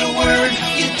miss a word,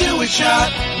 you do a shot.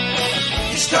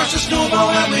 It starts to snowball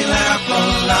and we laugh a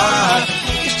lot.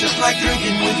 It's just like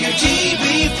drinking with your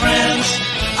TV friends.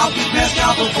 I'll be passed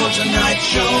out before tonight's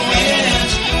show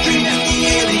ends, dreaming the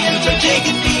aliens are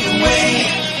taking me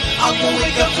away. I'll go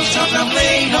wake up till sometime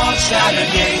late on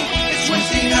Saturday. It's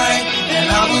Wednesday night and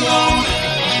I'm alone.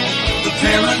 The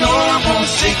Paranormal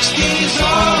 60s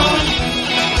on.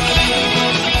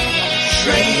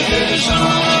 Schrader's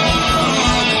on.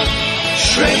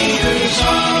 Schrader's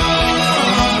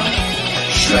on.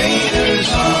 Schrader's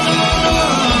on.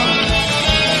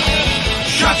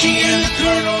 Shotty and the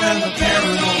Colonel and the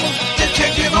Paranormal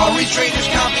Detective, all these traders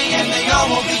copy and they all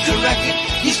will be corrected.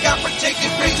 He's got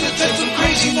protective bracelets and some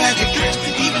crazy magic tricks.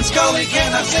 Even Scully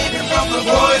cannot save him from the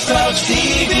voice of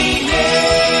Stevie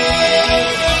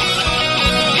Nicks.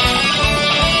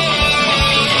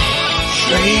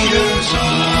 Schrader's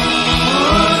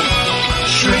on.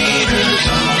 Schrader's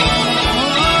on.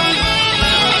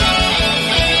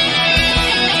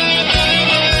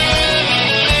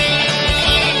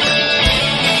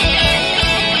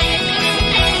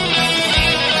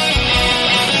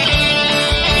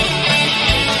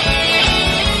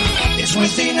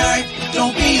 Wednesday night,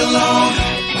 don't be alone.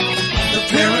 The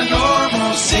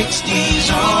Paranormal 60s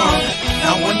on.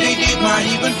 Now one day Dave might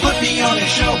even put me on his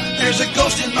show. There's a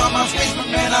ghost in my mom's basement,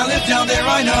 man, I live down there,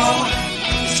 I know.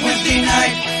 It's Wednesday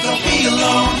night, don't be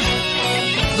alone.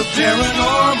 The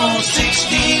Paranormal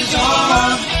 60s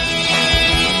on.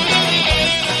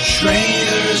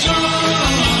 Schrader's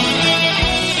on.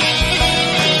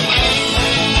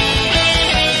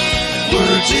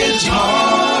 Words is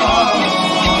hard.